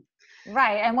laws.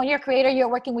 Right. And when you're a creator, you're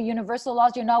working with universal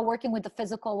laws. You're not working with the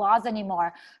physical laws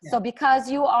anymore. Yeah. So because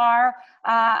you are,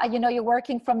 you know, you're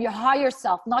working from your higher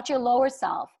self, not your lower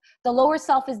self. The lower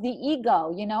self is the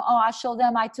ego, you know, oh, I show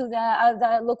them, I do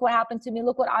that, look what happened to me,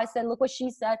 look what I said, look what she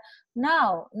said.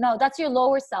 No, that's your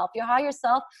lower self. Your higher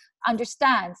self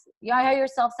understands. Your higher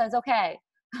self says, okay,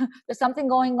 there's something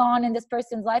going on in this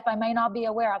person's life I may not be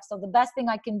aware of. So the best thing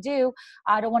I can do,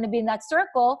 I don't want to be in that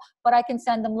circle, but I can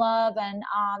send them love, and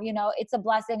you know, it's a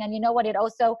blessing. And you know what? It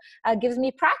also gives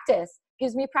me practice.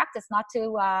 Not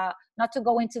to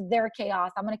go into their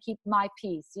chaos. I'm going to keep my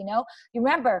peace. You know, you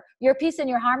remember your peace and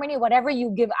your harmony. Whatever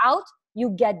you give out,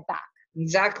 you get back.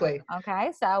 Exactly.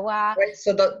 Okay, so right.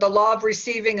 So the law of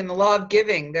receiving and the law of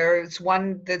giving, there's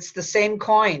one that's the same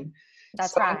coin.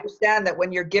 That's so right. Understand that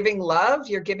when you're giving love,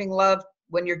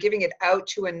 when you're giving it out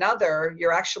to another,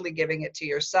 you're actually giving it to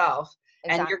yourself.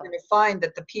 Exactly. And you're going to find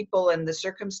that the people and the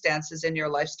circumstances in your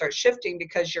life start shifting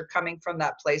because you're coming from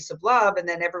that place of love. And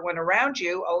then everyone around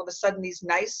you, all of a sudden, these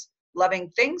nice, loving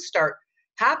things start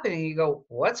happening. You go,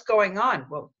 what's going on?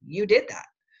 Well, you did that.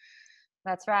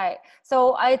 That's right.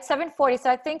 So it's 7:40.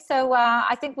 So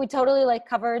I think we totally like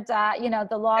covered, you know,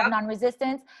 the law of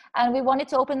non-resistance, and we wanted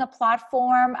to open the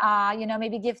platform, you know,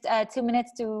 maybe give 2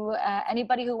 minutes to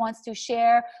anybody who wants to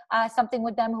share something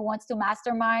with them, who wants to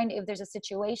mastermind. If there's a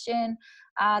situation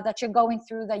that you're going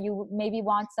through that you maybe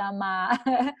want some,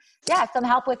 some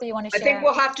help with, or you want to share. I think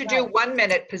we'll have to do 1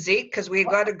 minute, Pazit, because we've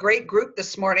got a great group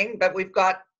this morning, but we've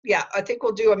got, I think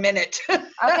we'll do a minute.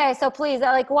 Okay, so please,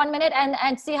 like 1 minute,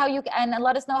 and see how you can, and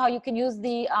let us know how you can use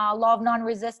the law of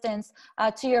non-resistance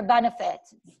to your benefit.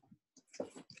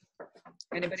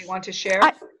 Anybody want to share?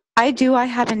 I do. I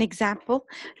have an example.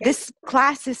 Okay. This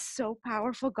class is so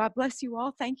powerful. God bless you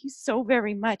all. Thank you so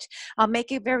very much. I'll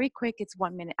make it very quick. It's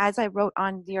 1 minute. As I wrote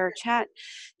on your chat,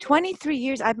 23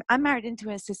 years, I'm married into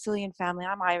a Sicilian family.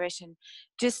 I'm Irish, and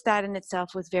just that in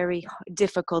itself was very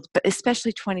difficult, but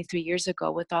especially 23 years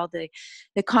ago with all the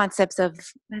concepts of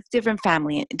different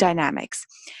family dynamics.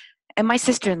 And my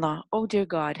sister-in-law, oh dear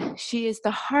God, she is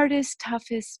the hardest,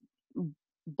 toughest,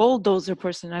 bulldozer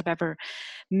person I've ever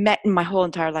met in my whole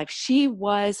entire life. She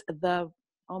was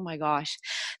oh my gosh.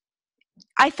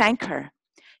 I thank her.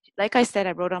 Like I said,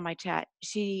 I wrote on my chat,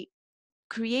 she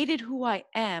created who I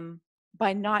am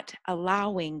by not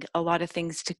allowing a lot of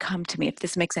things to come to me, if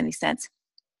this makes any sense.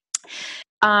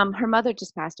 Her mother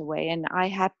just passed away, and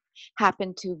I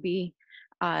happened to be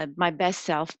my best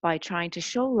self by trying to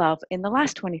show love in the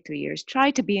last 23 years,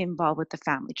 try to be involved with the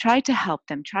family, try to help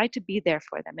them, try to be there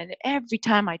for them. And every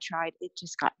time I tried, it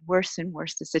just got worse and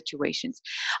worse, the situations.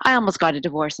 I almost got a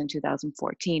divorce in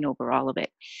 2014 over all of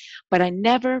it, but I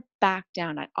never backed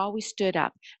down. I always stood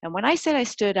up. And when I said I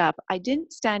stood up, I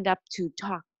didn't stand up to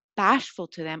talk bashful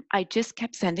to them. I just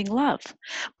kept sending love,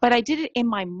 but I did it in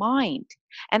my mind.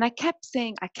 And I kept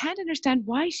saying, I can't understand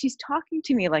why she's talking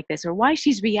to me like this, or why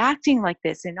she's reacting like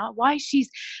this, and not why she's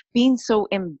being so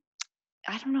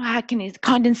I don't know how is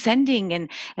condescending and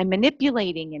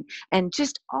manipulating and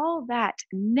just all that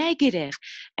negative.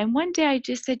 And one day I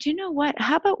just said, you know what?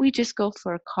 How about we just go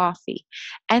for a coffee?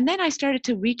 And then I started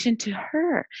to reach into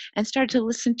her and started to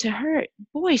listen to her.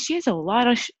 Boy, she has a lot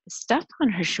of stuff on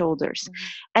her shoulders. Mhm.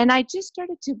 And I just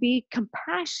started to be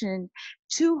compassionate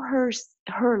to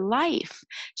her life.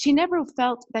 She never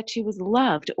felt that she was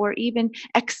loved or even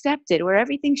accepted, or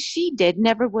everything she did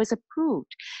never was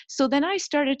approved. So then I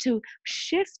started to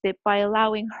shift it by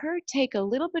allowing her take a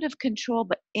little bit of control,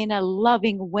 but in a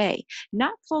loving way.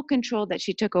 Not full control that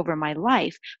she took over my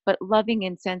life, but loving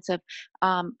in sense of,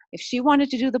 if she wanted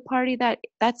to do the party that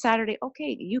Saturday,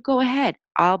 okay, you go ahead,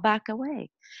 I'll back away.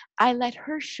 I let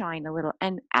her shine a little.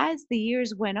 And as the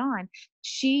years went on,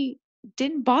 she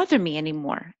didn't bother me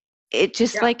anymore. It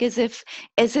just Yeah. like as if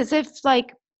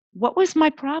like, what was my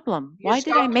problem? You Why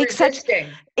did I stopped make such resisting.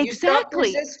 You stopped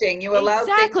exactly resisting. You allowed things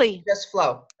to exactly just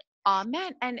flow.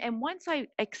 amen. And once I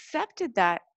accepted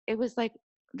that, it was like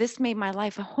this made my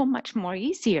life a whole much more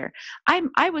easier.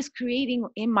 I was creating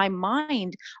in my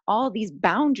mind all these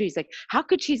boundaries, like how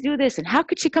could she do this and how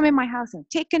could she come in my house and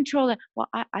take control of, well,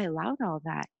 I allowed all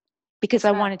that because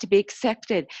I wanted to be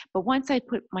accepted. But once I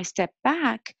put my step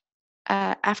back,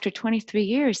 after 23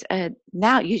 years,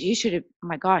 now you should have, oh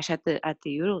my gosh, at the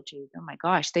eulogy, oh my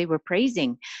gosh, they were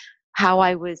praising how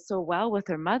I was so well with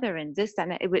her mother and this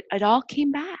and that. It all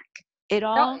came back. It No,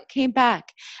 all came back.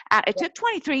 It took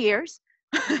 23 years,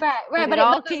 right, but right. it But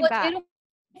all came what's back.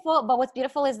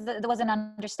 beautiful, is that there was an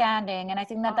understanding, and I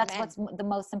think that that's Amen. what's the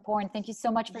most important. Thank you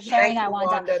so much for Yes. sharing Thank that, you,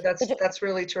 Wanda. Wanda. That's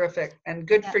really terrific and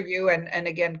good Yeah. for you. And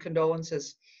again,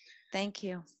 condolences. Thank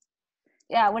you.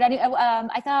 Yeah. Would any?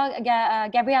 I saw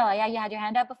Gabriella. Yeah, you had your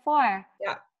hand up before.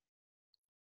 Yeah.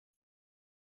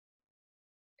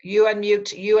 You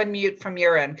unmute from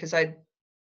your end, because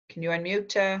can you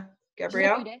unmute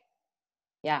Gabrielle?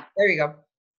 Yeah. There you go.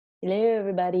 Hello,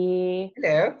 everybody.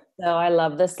 Hello. So I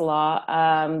love this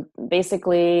law.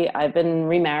 Basically, I've been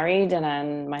remarried, and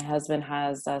then my husband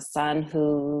has a son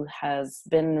who has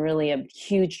been really a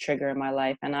huge trigger in my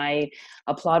life. And I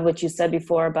applaud what you said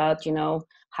before about,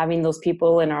 having those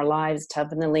people in our lives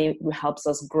definitely helps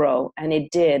us grow. And it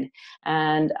did.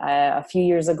 And a few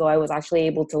years ago, I was actually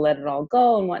able to let it all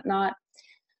go and whatnot.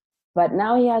 But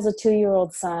now he has a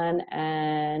 2-year-old son,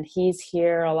 and he's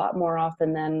here a lot more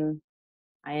often than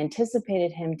I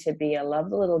anticipated him to be. I love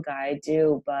the little guy, I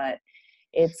do, but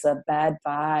it's a bad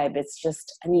vibe. It's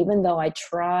just, and even though I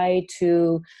try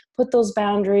to put those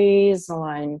boundaries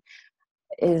on,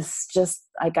 is just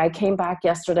like I came back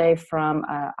yesterday from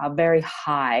a very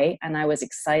high, and I was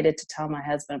excited to tell my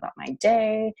husband about my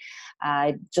day.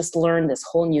 I just learned this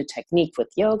whole new technique with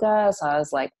yoga. So I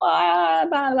was like, blah,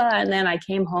 blah, blah. And then I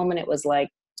came home and it was like,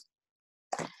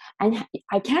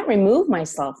 I can't remove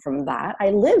myself from that. I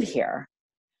live here.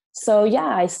 So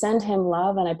yeah, I send him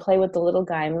love and I play with the little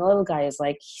guy, and the little guy is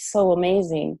like, he's so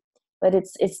amazing. But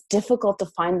it's difficult to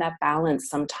find that balance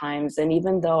sometimes. And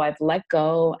even though I've let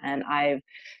go and I've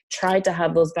tried to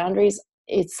have those boundaries,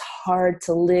 it's hard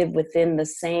to live within the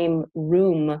same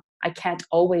room. I can't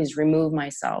always remove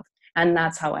myself. And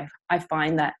that's how I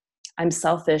find that I'm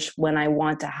selfish when I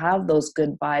want to have those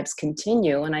good vibes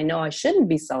continue. And I know I shouldn't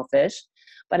be selfish,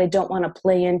 but I don't want to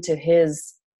play into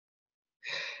his.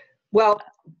 Well,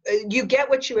 you get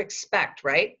what you expect,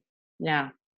 right? Yeah,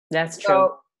 that's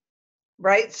true.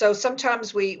 Right. So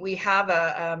sometimes we have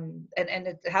and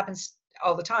it happens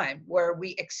all the time where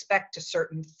we expect a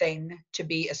certain thing to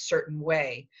be a certain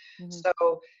way. Mm-hmm.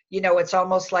 So, it's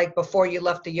almost like before you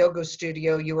left the yoga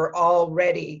studio, you were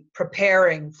already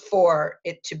preparing for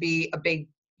it to be a big,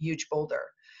 huge boulder.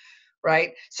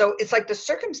 Right. So it's like the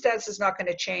circumstance is not going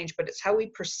to change, but it's how we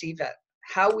perceive it,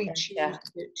 how we choose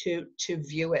to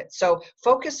view it. So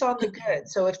focus on the good.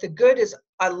 So if the good is,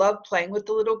 I love playing with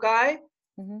the little guy,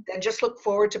 then just look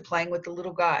forward to playing with the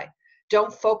little guy.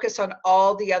 Don't focus on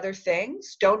all the other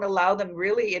things. Don't allow them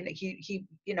really. And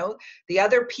the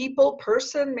other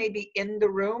person may be in the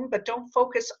room, but don't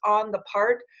focus on the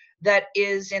part that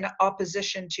is in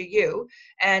opposition to you.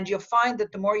 And you'll find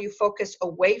that the more you focus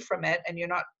away from it and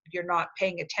you're not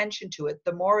paying attention to it,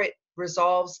 the more it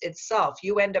resolves itself.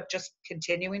 You end up just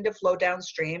continuing to flow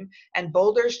downstream, and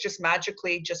boulders just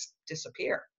magically just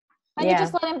disappear. And you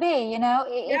just let him be, you know.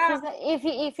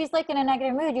 If he's like in a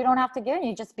negative mood, you don't have to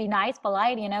you just be nice,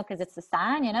 polite, you know, because it's the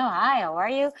sign, you know, hi, how are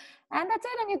you? And that's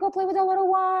it. And you go play with the little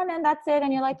one, and that's it.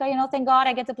 And you're like, oh, you know, thank God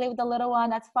I get to play with the little one.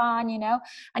 That's fun, you know.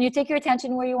 And you take your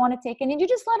attention where you want to take it, and you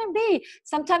just let him be.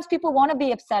 Sometimes people want to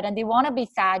be upset and they want to be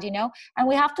sad, you know, and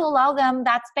we have to allow them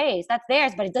that space. That's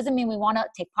theirs, but it doesn't mean we want to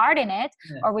take part in it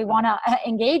or we want to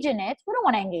engage in it. We don't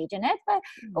want to engage in it, but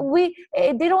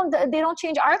they don't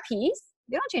change our peace.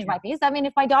 They don't change my peace. I mean,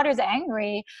 if my daughter's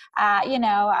angry, you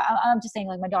know, I'm just saying,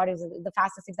 like, my daughter's the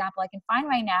fastest example I can find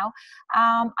right now.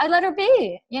 I let her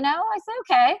be, you know, I say,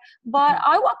 okay, but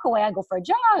I walk away. I go for a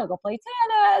jog. I go play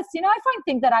tennis. You know, I find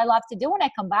things that I love to do. When I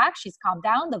come back, she's calmed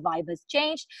down. The vibe has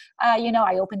changed. You know,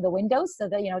 I open the windows so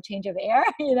that, you know, change of air,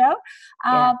 you know,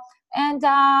 and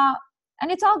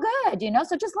it's all good, you know,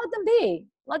 so just let them be.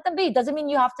 Let them be. Doesn't mean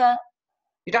you have to.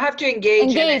 You don't have to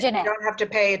engage in it. You don't have to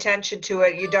pay attention to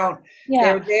it. You don't.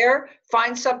 They're there.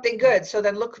 Find something good. So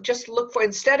then just look for,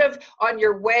 instead of on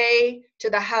your way to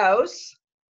the house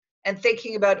and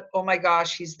thinking about, oh my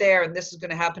gosh, he's there and this is going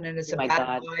to happen and it's a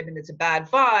bad vibe and it's a bad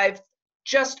vibe.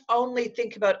 Just only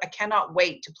think about, I cannot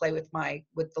wait to play with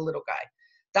the little guy.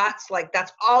 That's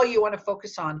all you want to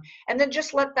focus on. And then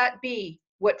just let that be.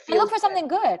 Look for something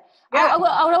good. I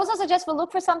would also suggest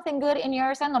look for something good in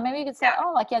your son. Maybe you could say,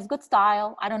 oh, like he has good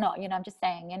style. I don't know. You know, I'm just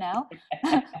saying, you know.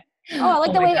 Oh, I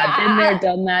like the way I've been there,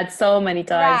 done that so many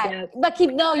times. Right. But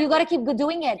you got to keep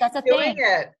doing it. That's the thing.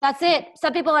 That's it.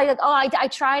 Some people are like, oh, I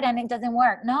tried and it doesn't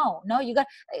work. No, you got,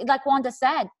 like Wanda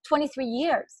said, 23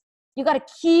 years. You got to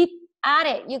keep at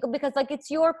it. Because like it's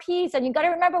your piece, and you got to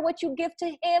remember what you give to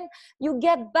him, you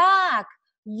get back.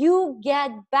 You get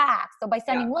back. So by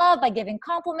sending love, by giving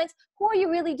compliments, who are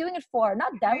you really doing it for?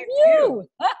 Not them, you.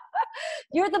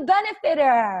 You're the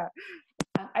benefiter.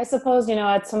 I suppose, you know,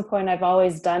 at some point I've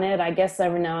always done it. I guess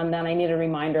every now and then I need a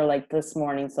reminder like this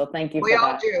morning. So thank you for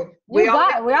that. We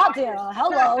all do.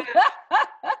 Hello.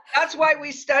 That's why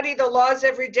we study the laws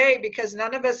every day, because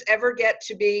none of us ever get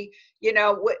to be, you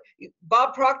know,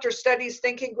 Bob Proctor studies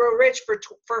Think and Grow Rich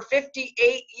for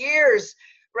 58 years.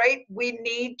 Right? We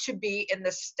need to be in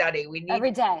the study. We need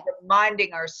every day to be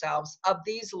reminding ourselves of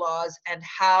these laws and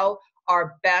how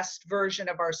our best version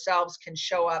of ourselves can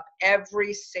show up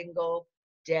every single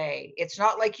day. It's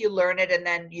not like you learn it and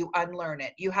then you unlearn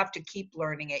it. You have to keep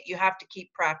learning it. You have to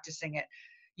keep practicing it.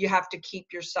 You have to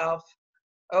keep yourself.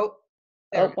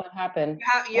 What happened?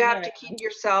 You have to keep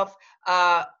yourself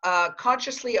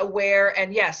consciously aware,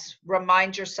 and yes,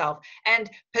 remind yourself. And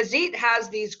Pazit has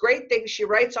these great things she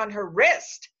writes on her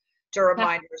wrist to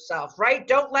remind herself, right?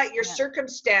 Don't let your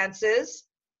circumstances,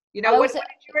 you know, what did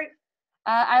you write?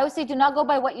 I always say, do not go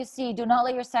by what you see. Do not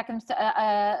let your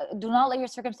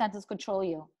circumstances control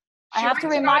you. I have to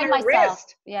remind myself.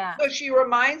 Wrist. Yeah. So she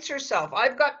reminds herself.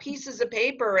 I've got pieces of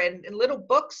paper and little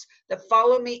books that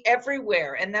follow me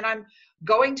everywhere. And then I'm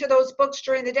going to those books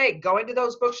during the day,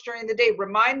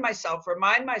 remind myself.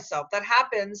 That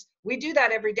happens. We do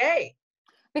that every day.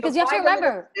 Because you have to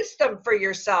remember. System for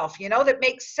yourself, you know, that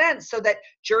makes sense, so that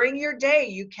during your day,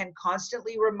 you can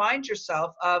constantly remind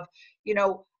yourself of, you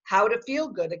know, how to feel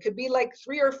good. It could be like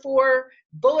 3 or 4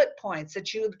 bullet points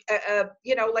that you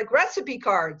know, like recipe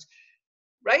cards,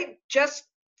 right? Just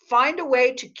find a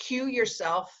way to cue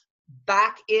yourself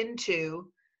back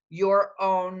into your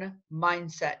own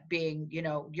mindset, being, you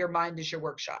know, your mind is your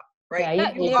workshop, right?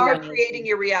 Yeah, you are creating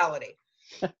your reality.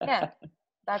 Yeah,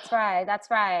 that's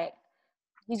right.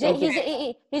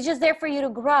 He's just there for you to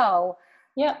grow.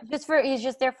 Yeah. He's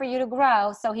just there for you to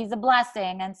grow. So he's a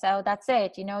blessing. And so that's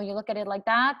it. You know, you look at it like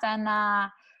that, and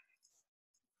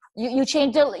you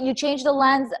change the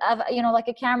lens of, you know, like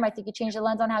a camera. I think you change the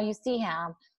lens on how you see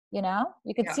him, you know,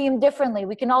 you can see him differently.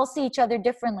 We can all see each other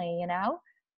differently, you know?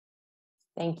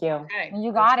 Thank you. Okay.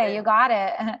 You got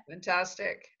it.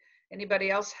 Fantastic.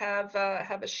 Anybody else have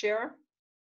a share?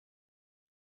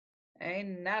 Hey,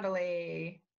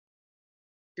 Natalie.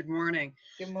 Good morning.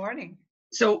 Good morning.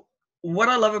 So what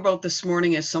I love about this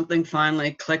morning is something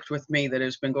finally clicked with me that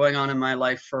has been going on in my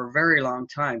life for a very long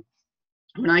time.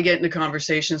 When I get into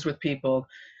conversations with people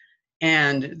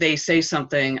and they say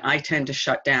something, I tend to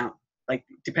shut down. Like,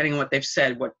 depending on what they've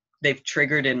said, what they've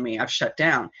triggered in me, I've shut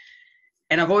down.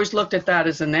 And I've always looked at that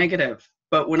as a negative.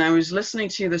 But when I was listening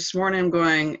to you this morning, I'm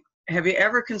going, have you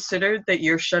ever considered that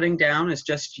you're shutting down is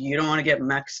just you don't want to get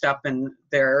mixed up in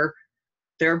their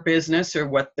business or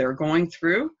what they're going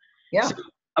through? Yeah. So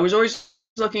I was always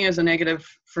looking as a negative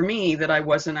for me that I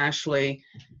wasn't actually,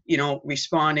 you know,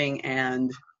 responding and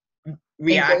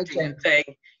reacting and saying,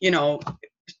 you know,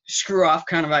 screw off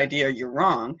kind of idea, you're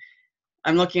wrong.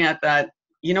 I'm looking at that,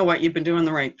 you know what, you've been doing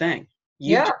the right thing.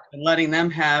 You've just been letting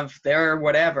them have their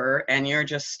whatever, and you're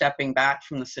just stepping back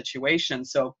from the situation.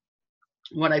 So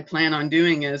what I plan on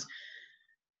doing is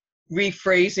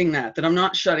rephrasing that I'm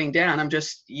not shutting down. I'm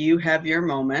just, you have your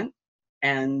moment,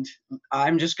 and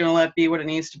I'm just going to let it be what it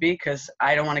needs to be, because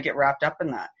I don't want to get wrapped up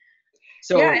in that.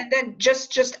 So yeah, and then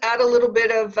just add a little bit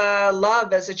of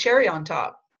love as a cherry on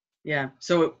top. Yeah.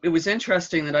 So it was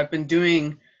interesting that I've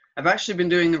actually been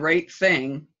doing the right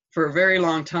thing for a very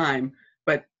long time,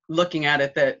 but looking at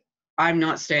it that I'm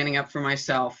not standing up for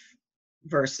myself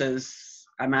versus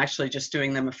I'm actually just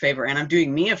doing them a favor, and I'm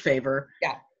doing me a favor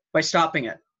by stopping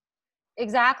it.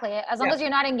 Exactly. As long as you're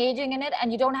not engaging in it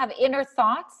and you don't have inner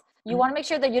thoughts, you want to make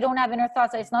sure that you don't have inner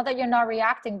thoughts. It's not that you're not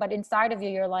reacting, but inside of you,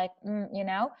 you're like, you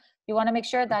know, you want to make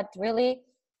sure that really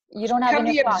you don't have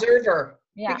inner thoughts. Become the observer.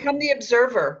 Yeah. Become the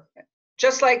observer.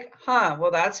 Just like,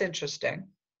 well, that's interesting.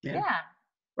 Yeah.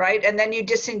 Right. And then you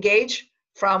disengage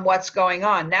from what's going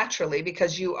on naturally,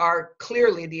 because you are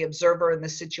clearly the observer in the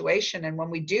situation. And when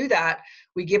we do that,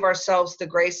 we give ourselves the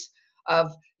grace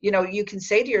of, you know, you can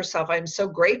say to yourself, I'm so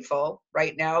grateful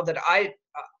right now that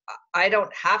I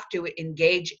don't have to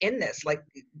engage in this. Like,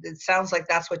 it sounds like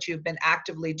that's what you've been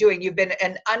actively doing. You've been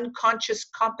an unconscious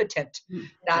competent,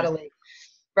 Natalie,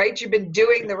 right? You've been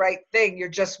doing the right thing. You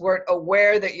just weren't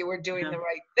aware that you were doing the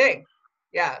right thing.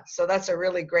 Yeah. So that's a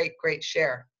really great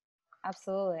share.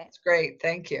 Absolutely. It's great.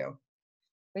 Thank you.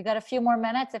 We got a few more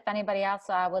minutes. If anybody else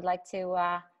would like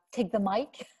to take the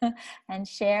mic and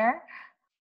share.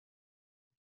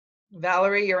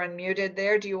 Valerie, you're unmuted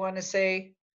there. Do you want to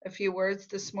say a few words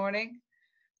this morning?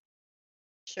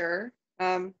 Sure.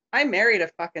 I married a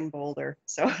fucking boulder,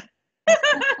 so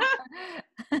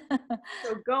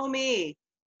so go me.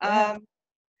 But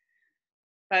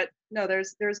no,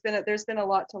 there's been a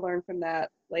lot to learn from that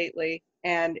lately,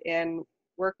 and in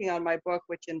working on my book,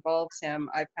 which involves him,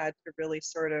 I've had to really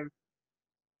sort of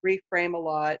reframe a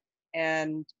lot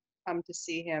and come to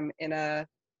see him in a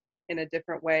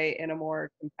different way, in a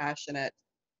more compassionate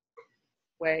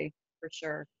way, for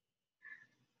sure.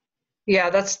 Yeah,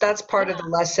 that's part of the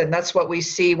lesson. That's what we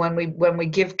see when we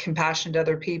give compassion to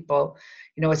other people.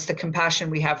 You know, it's the compassion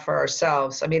we have for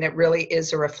ourselves. I mean, it really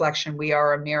is a reflection. We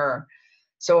are a mirror.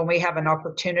 So when we have an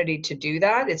opportunity to do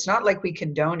that, it's not like we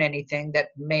condone anything that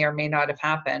may or may not have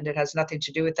happened. It has nothing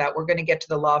to do with that. We're going to get to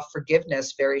the law of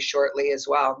forgiveness very shortly as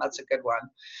well. That's a good one.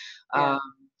 Yeah.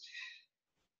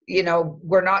 You know,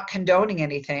 we're not condoning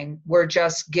anything. We're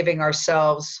just giving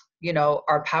ourselves, you know,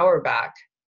 our power back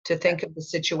to think of the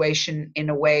situation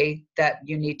in a way that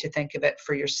you need to think of it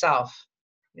for yourself.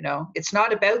 You know, it's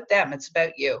not about them, it's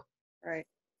about you. Right.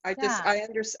 I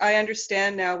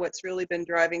understand now what's really been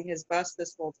driving his bus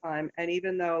this whole time. And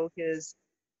even though his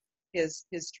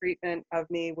treatment of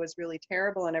me was really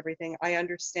terrible and everything, I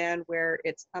understand where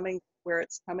it's coming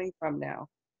from now.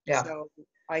 Yeah. So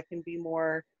I can be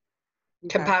more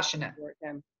compassionate toward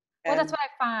him. Well, that's what I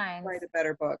find. Write a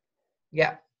better book.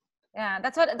 Yeah. Yeah,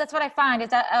 that's what I find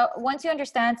is that once you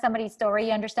understand somebody's story,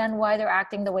 you understand why they're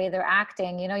acting the way they're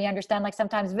acting. You know, you understand, like,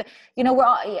 sometimes, you know,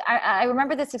 I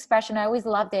remember this expression. I always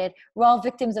loved it. We're all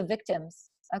victims of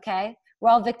victims. Okay. We're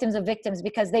all victims of victims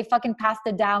because they fucking passed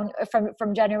it down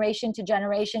from generation to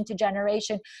generation to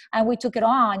generation. And we took it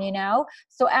on, you know?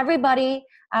 So everybody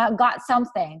got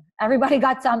something. Everybody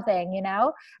got something, you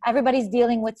know? Everybody's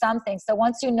dealing with something. So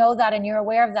once you know that and you're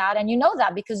aware of that, and you know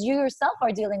that because you yourself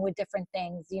are dealing with different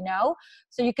things, you know?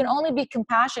 So you can only be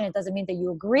compassionate. Doesn't mean that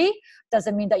you agree.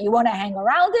 Doesn't mean that you want to hang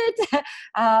around it.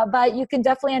 But you can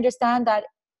definitely understand that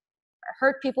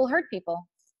hurt people hurt people.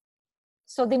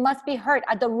 So they must be hurt.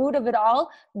 At the root of it all,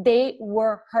 they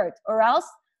were hurt, or else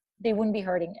they wouldn't be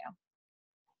hurting you.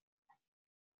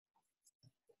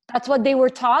 That's what they were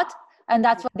taught, and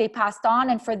that's what they passed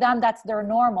on. And for them, that's their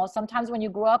normal. Sometimes when you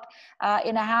grew up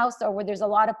in a house or where there's a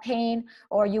lot of pain,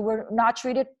 or you were not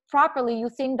treated properly, you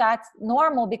think that's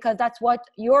normal because that's what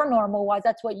your normal was.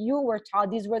 That's what you were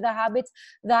taught. These were the habits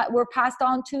that were passed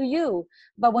on to you.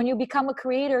 But when you become a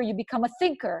creator, you become a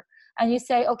thinker, and you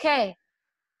say, okay,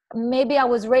 maybe I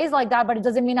was raised like that, but it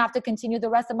doesn't mean I have to continue the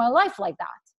rest of my life like that.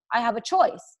 I have a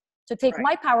choice to take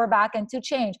my power back and to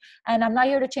change. And I'm not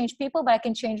here to change people, but I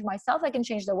can change myself. I can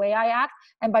change the way I act.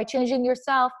 And by changing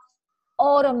yourself,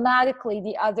 automatically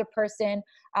the other person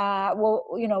will,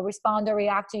 you know, respond or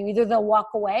react to you. Either they'll walk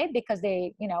away because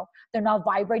they, you know, they're not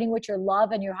vibrating with your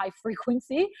love and your high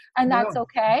frequency, and that's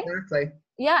okay. Exactly.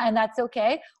 Yeah, and that's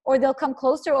okay. Or they'll come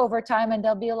closer over time and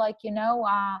they'll be like, you know,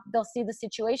 they'll see the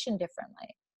situation differently.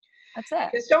 That's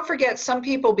it. Because don't forget, some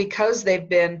people, because they've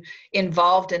been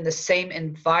involved in the same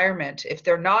environment, if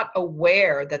they're not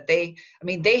aware that they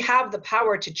have the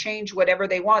power to change whatever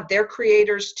they want. They're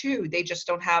creators too. They just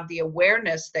don't have the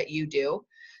awareness that you do.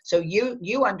 So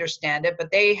you understand it, but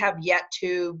they have yet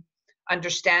to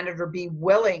understand it or be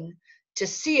willing to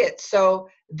see it. So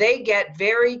they get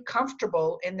very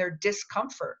comfortable in their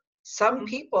discomfort. Some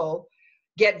people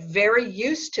get very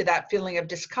used to that feeling of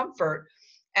discomfort.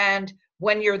 And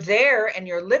when you're there and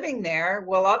you're living there,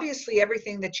 well, obviously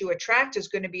everything that you attract is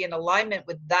going to be in alignment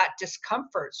with that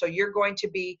discomfort. So you're going to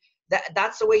be,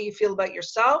 that's the way you feel about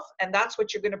yourself, and that's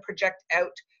what you're going to project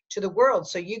out to the world.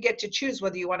 So you get to choose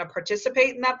whether you want to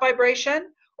participate in that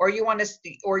vibration, or you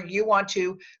want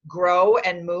to grow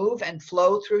and move and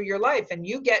flow through your life, and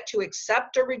you get to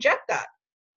accept or reject that.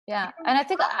 Yeah. And I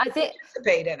think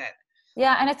participate in it.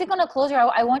 Yeah, and I think on a closure,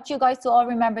 I want you guys to all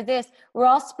remember this. We're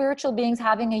all spiritual beings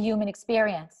having a human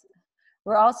experience.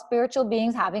 We're all spiritual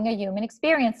beings having a human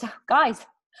experience. So guys,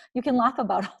 you can laugh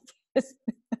about all this.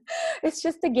 It's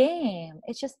just a game.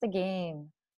 It's just a game.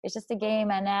 It's just a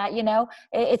game. And, you know,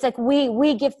 it's like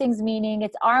we give things meaning.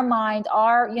 It's our mind,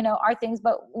 our things,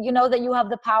 but you know that you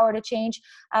have the power to change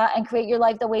and create your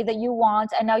life the way that you want.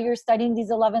 And now you're studying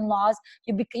these 11 laws.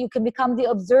 You can become the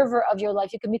observer of your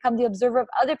life. You can become the observer of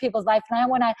other people's life. Now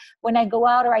when I go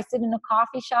out or I sit in a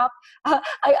coffee shop,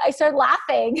 I start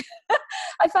laughing.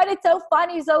 I find it so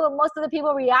funny. So most of the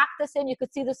people react the same. You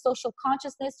could see the social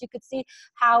consciousness. You could see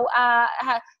how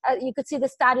you could see the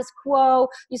status quo.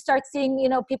 You start seeing, you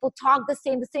know, people talk the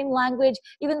same language,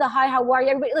 even the hi, how are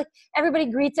you? Everybody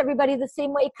greets everybody the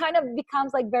same way. It kind of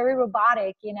becomes like very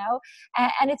robotic, you know,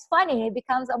 and it's funny. It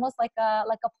becomes almost like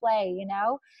a play, you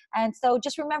know. And so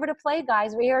just remember to play,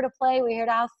 guys. We're here to play. We're here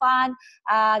to have fun.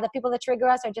 The people that trigger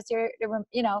us are just here,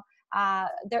 you know,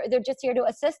 they're just here to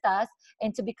assist us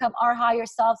and to become our higher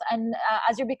selves. And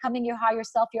as you're becoming your higher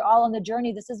self, you're all on the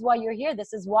journey. This is why you're here.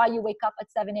 This is why you wake up at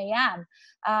 7 a.m.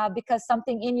 Because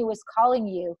something in you is calling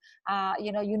you.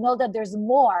 You know that there's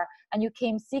more, and you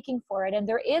came seeking for it, and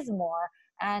there is more.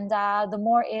 And the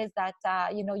more is that,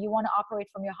 you know, you want to operate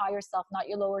from your higher self, not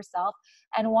your lower self.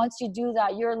 And once you do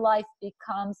that, your life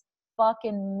becomes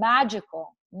fucking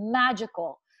magical.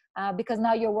 Because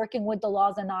now you're working with the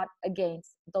laws and not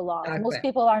against the laws. Exactly. Most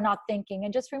people are not thinking,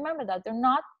 and just remember that they're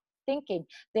not thinking.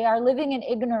 They are living in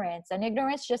ignorance, and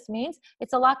ignorance just means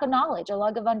it's a lack of knowledge, a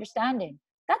lack of understanding.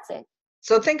 That's it.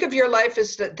 So think of your life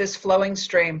as this flowing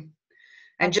stream,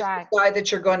 and just decide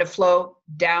that you're going to flow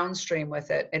downstream with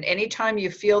it. And anytime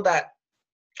you feel that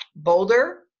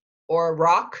boulder or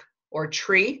rock or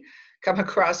tree come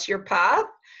across your path,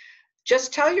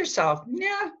 just tell yourself,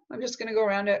 yeah, I'm just going to go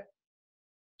around it.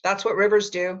 That's what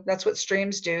rivers do. That's what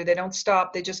streams do. They don't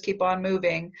stop. They just keep on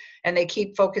moving, and they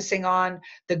keep focusing on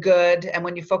the good. And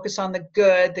when you focus on the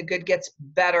good gets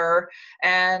better,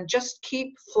 and just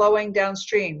keep flowing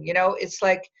downstream. You know, it's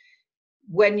like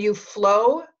when you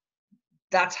flow,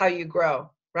 that's how you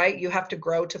grow, right? You have to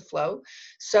grow to flow.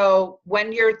 So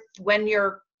when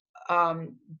you're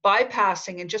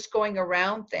bypassing and just going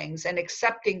around things and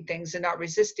accepting things and not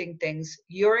resisting things,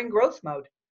 you're in growth mode.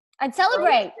 And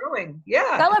celebrate. Growing.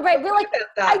 Yeah. Celebrate. Be like,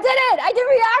 I did it. I did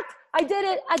react.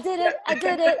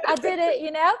 I did it, you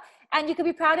know? And you can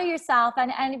be proud of yourself,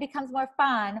 and it becomes more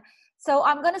fun. So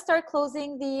I'm going to start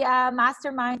closing the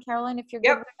mastermind, Carolyn, if you're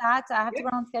good with that. I have to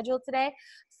run on schedule today.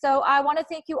 So I want to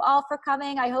thank you all for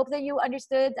coming. I hope that you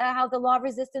understood how the law of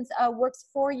resistance works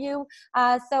for you.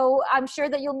 So I'm sure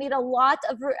that you'll meet a lot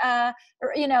of,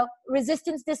 you know,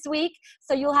 resistance this week.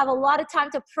 So you'll have a lot of time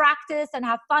to practice and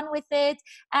have fun with it.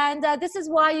 And this is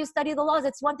why you study the laws.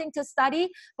 It's one thing to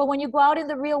study, but when you go out in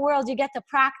the real world, you get to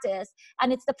practice.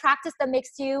 And it's the practice that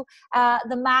makes you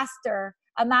the master,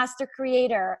 a master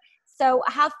creator. So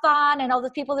have fun, and all the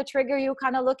people that trigger you,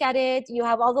 kind of look at it. You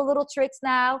have all the little tricks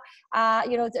now,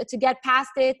 you know, to get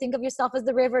past it. Think of yourself as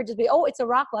the river. Just be, oh, it's a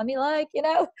rock. Let me, like, you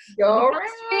know. Go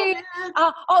around.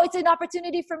 Oh, it's an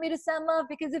opportunity for me to send love,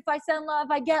 because if I send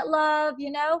love, I get love, you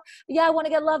know. Yeah, I want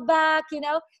to get love back, you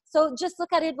know. So just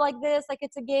look at it like this, like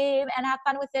it's a game, and have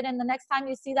fun with it. And the next time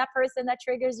you see that person that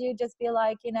triggers you, just be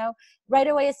like, you know, right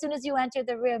away, as soon as you enter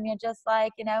the room, you're just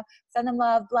like, you know, send them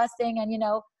love, blessing, and, you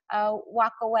know,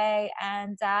 walk away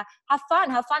and have fun.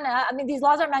 I mean, these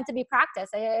laws are meant to be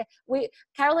practiced.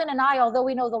 Carolyn and I, although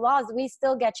we know the laws, we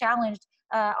still get challenged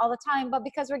all the time. But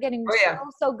because we're getting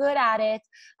so good at it,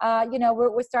 you know,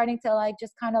 we're starting to like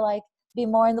just kind of like be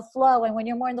more in the flow. And when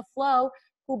you're more in the flow,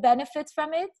 who benefits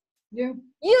from it? You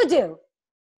do.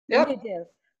 Yep. You do.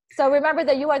 So remember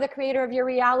that you are the creator of your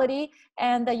reality,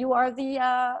 and that you are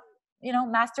the you know,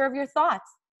 master of your thoughts.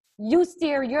 You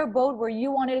steer your boat where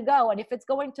you want it to go. And if it's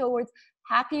going towards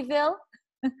Happyville,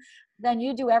 then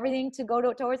you do everything to go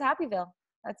towards Happyville.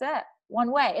 That's it.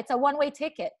 One way. It's a one-way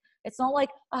ticket. It's not like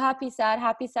a happy,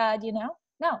 sad, you know?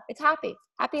 No, it's happy.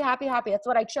 Happy, happy, happy. That's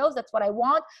what I chose. That's what I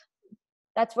want.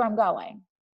 That's where I'm going.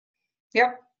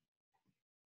 Yep.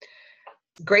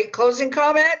 Great closing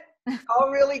comment. All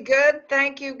really good.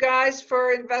 Thank you guys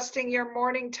for investing your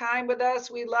morning time with us.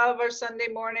 We love our Sunday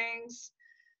mornings.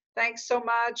 Thanks so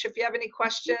much. If you have any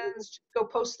questions, go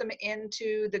post them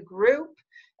into the group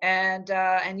and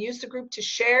use the group to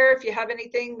share. If you have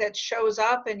anything that shows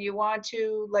up and you want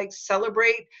to like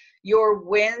celebrate your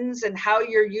wins and how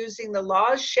you're using the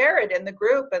laws, share it in the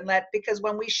group and because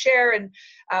when we share and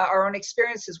our own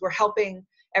experiences, we're helping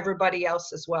everybody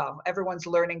else as well. Everyone's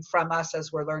learning from us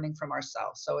as we're learning from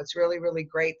ourselves. So it's really, really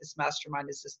great. This mastermind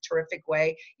is this terrific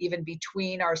way, even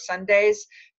between our Sundays,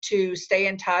 to stay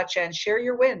in touch and share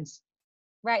your wins.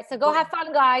 Right. So go have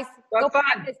fun, guys. Go fun.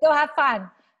 Practice. Go have fun.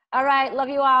 All right. Love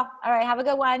you all. All right. Have a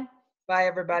good one. Bye,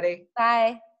 everybody.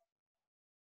 Bye.